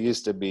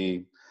used to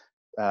be,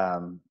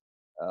 um,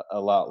 a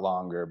lot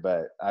longer,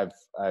 but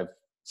I've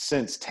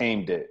since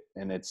tamed it,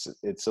 and it's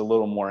a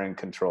little more in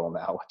control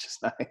now, which is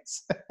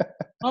nice.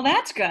 Well,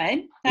 that's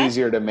good. That's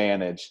Easier to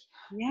manage.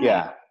 yeah.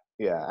 Yeah,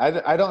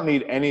 yeah. I don't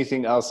need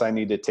anything else I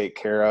need to take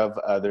care of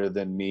other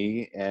than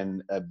me,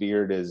 and a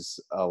beard is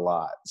a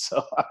lot.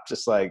 So I'm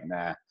just like,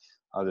 nah,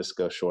 I'll just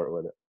go short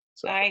with it.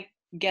 So. I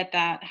get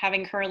that.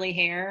 Having curly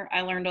hair,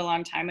 I learned a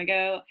long time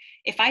ago.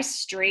 If I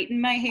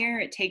straighten my hair,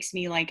 it takes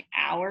me like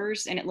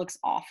hours and it looks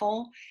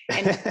awful.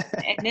 And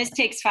this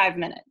takes 5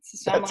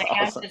 minutes. So I'm That's like,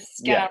 I'm awesome.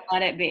 just Yeah. gonna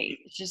let it be.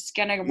 It's just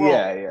gonna roll.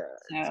 Yeah, yeah.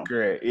 It's So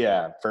great.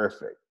 Yeah,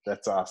 perfect.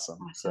 That's awesome.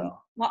 awesome. So,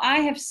 Well, I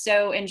have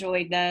so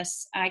enjoyed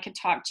this. I could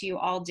talk to you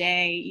all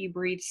day. You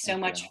breathe so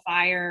thank much you.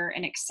 fire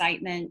and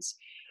excitement.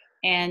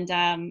 And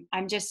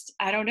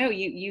I don't know,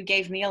 you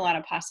gave me a lot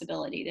of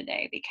possibility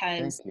today, Thank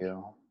because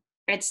you.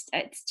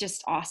 it's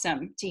just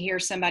awesome to hear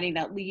somebody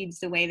that leads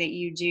the way that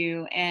you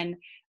do. And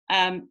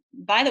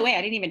by the way,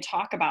 I didn't even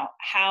talk about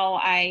how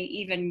I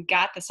even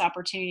got this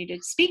opportunity to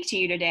speak to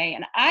you today.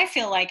 And I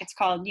feel like it's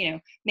called,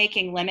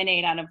 making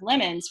lemonade out of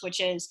lemons,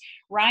 which is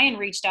Ryan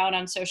reached out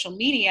on social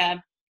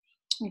media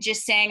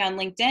just saying on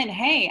LinkedIn,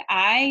 hey,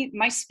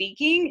 my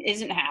speaking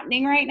isn't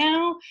happening right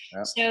now.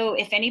 Yep. So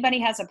if anybody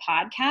has a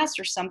podcast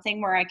or something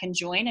where I can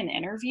join an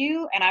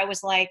interview, and I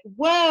was like,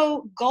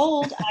 whoa,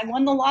 gold, I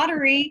won the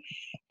lottery.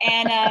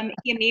 And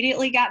he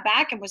immediately got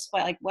back and was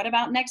like, what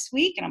about next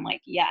week? And I'm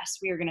like, yes,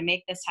 we are going to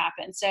make this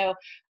happen. So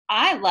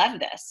I love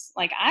this.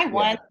 Like, I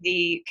won Yeah.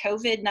 the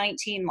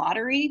COVID-19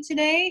 lottery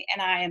today,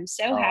 and I am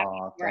so happy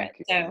Oh, for it. thank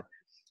you. So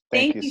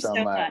Thank thank you you so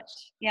so much. much.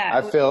 Yeah,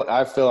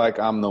 I feel like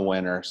I'm the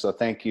winner. So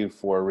thank you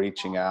for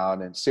reaching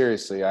out. And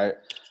seriously,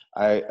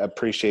 I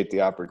appreciate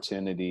the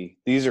opportunity.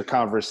 These are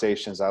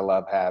conversations I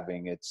love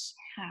having. It's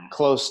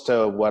close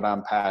to what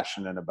I'm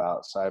passionate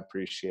about. So I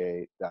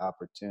appreciate the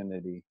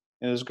opportunity.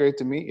 And it was great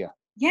to meet you.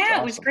 Yeah,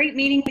 awesome. It was great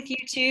meeting with you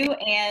too.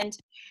 And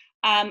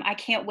I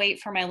can't wait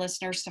for my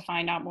listeners to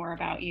find out more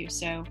about you.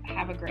 So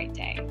have a great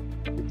day.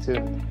 You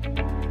too.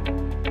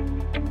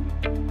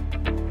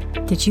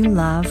 Did you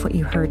love what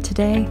you heard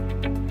today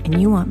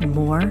and you want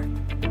more?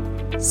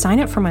 Sign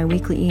up for my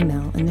weekly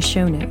email in the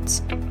show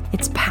notes.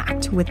 It's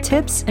packed with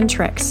tips and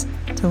tricks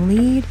to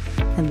lead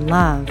and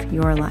love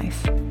your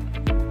life.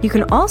 You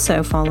can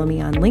also follow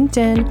me on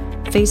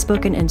LinkedIn,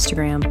 Facebook, and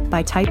Instagram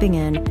by typing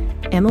in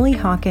Emily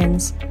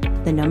Hawkins,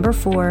 the number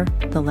 4,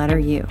 the letter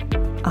U.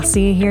 I'll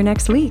see you here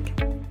next week.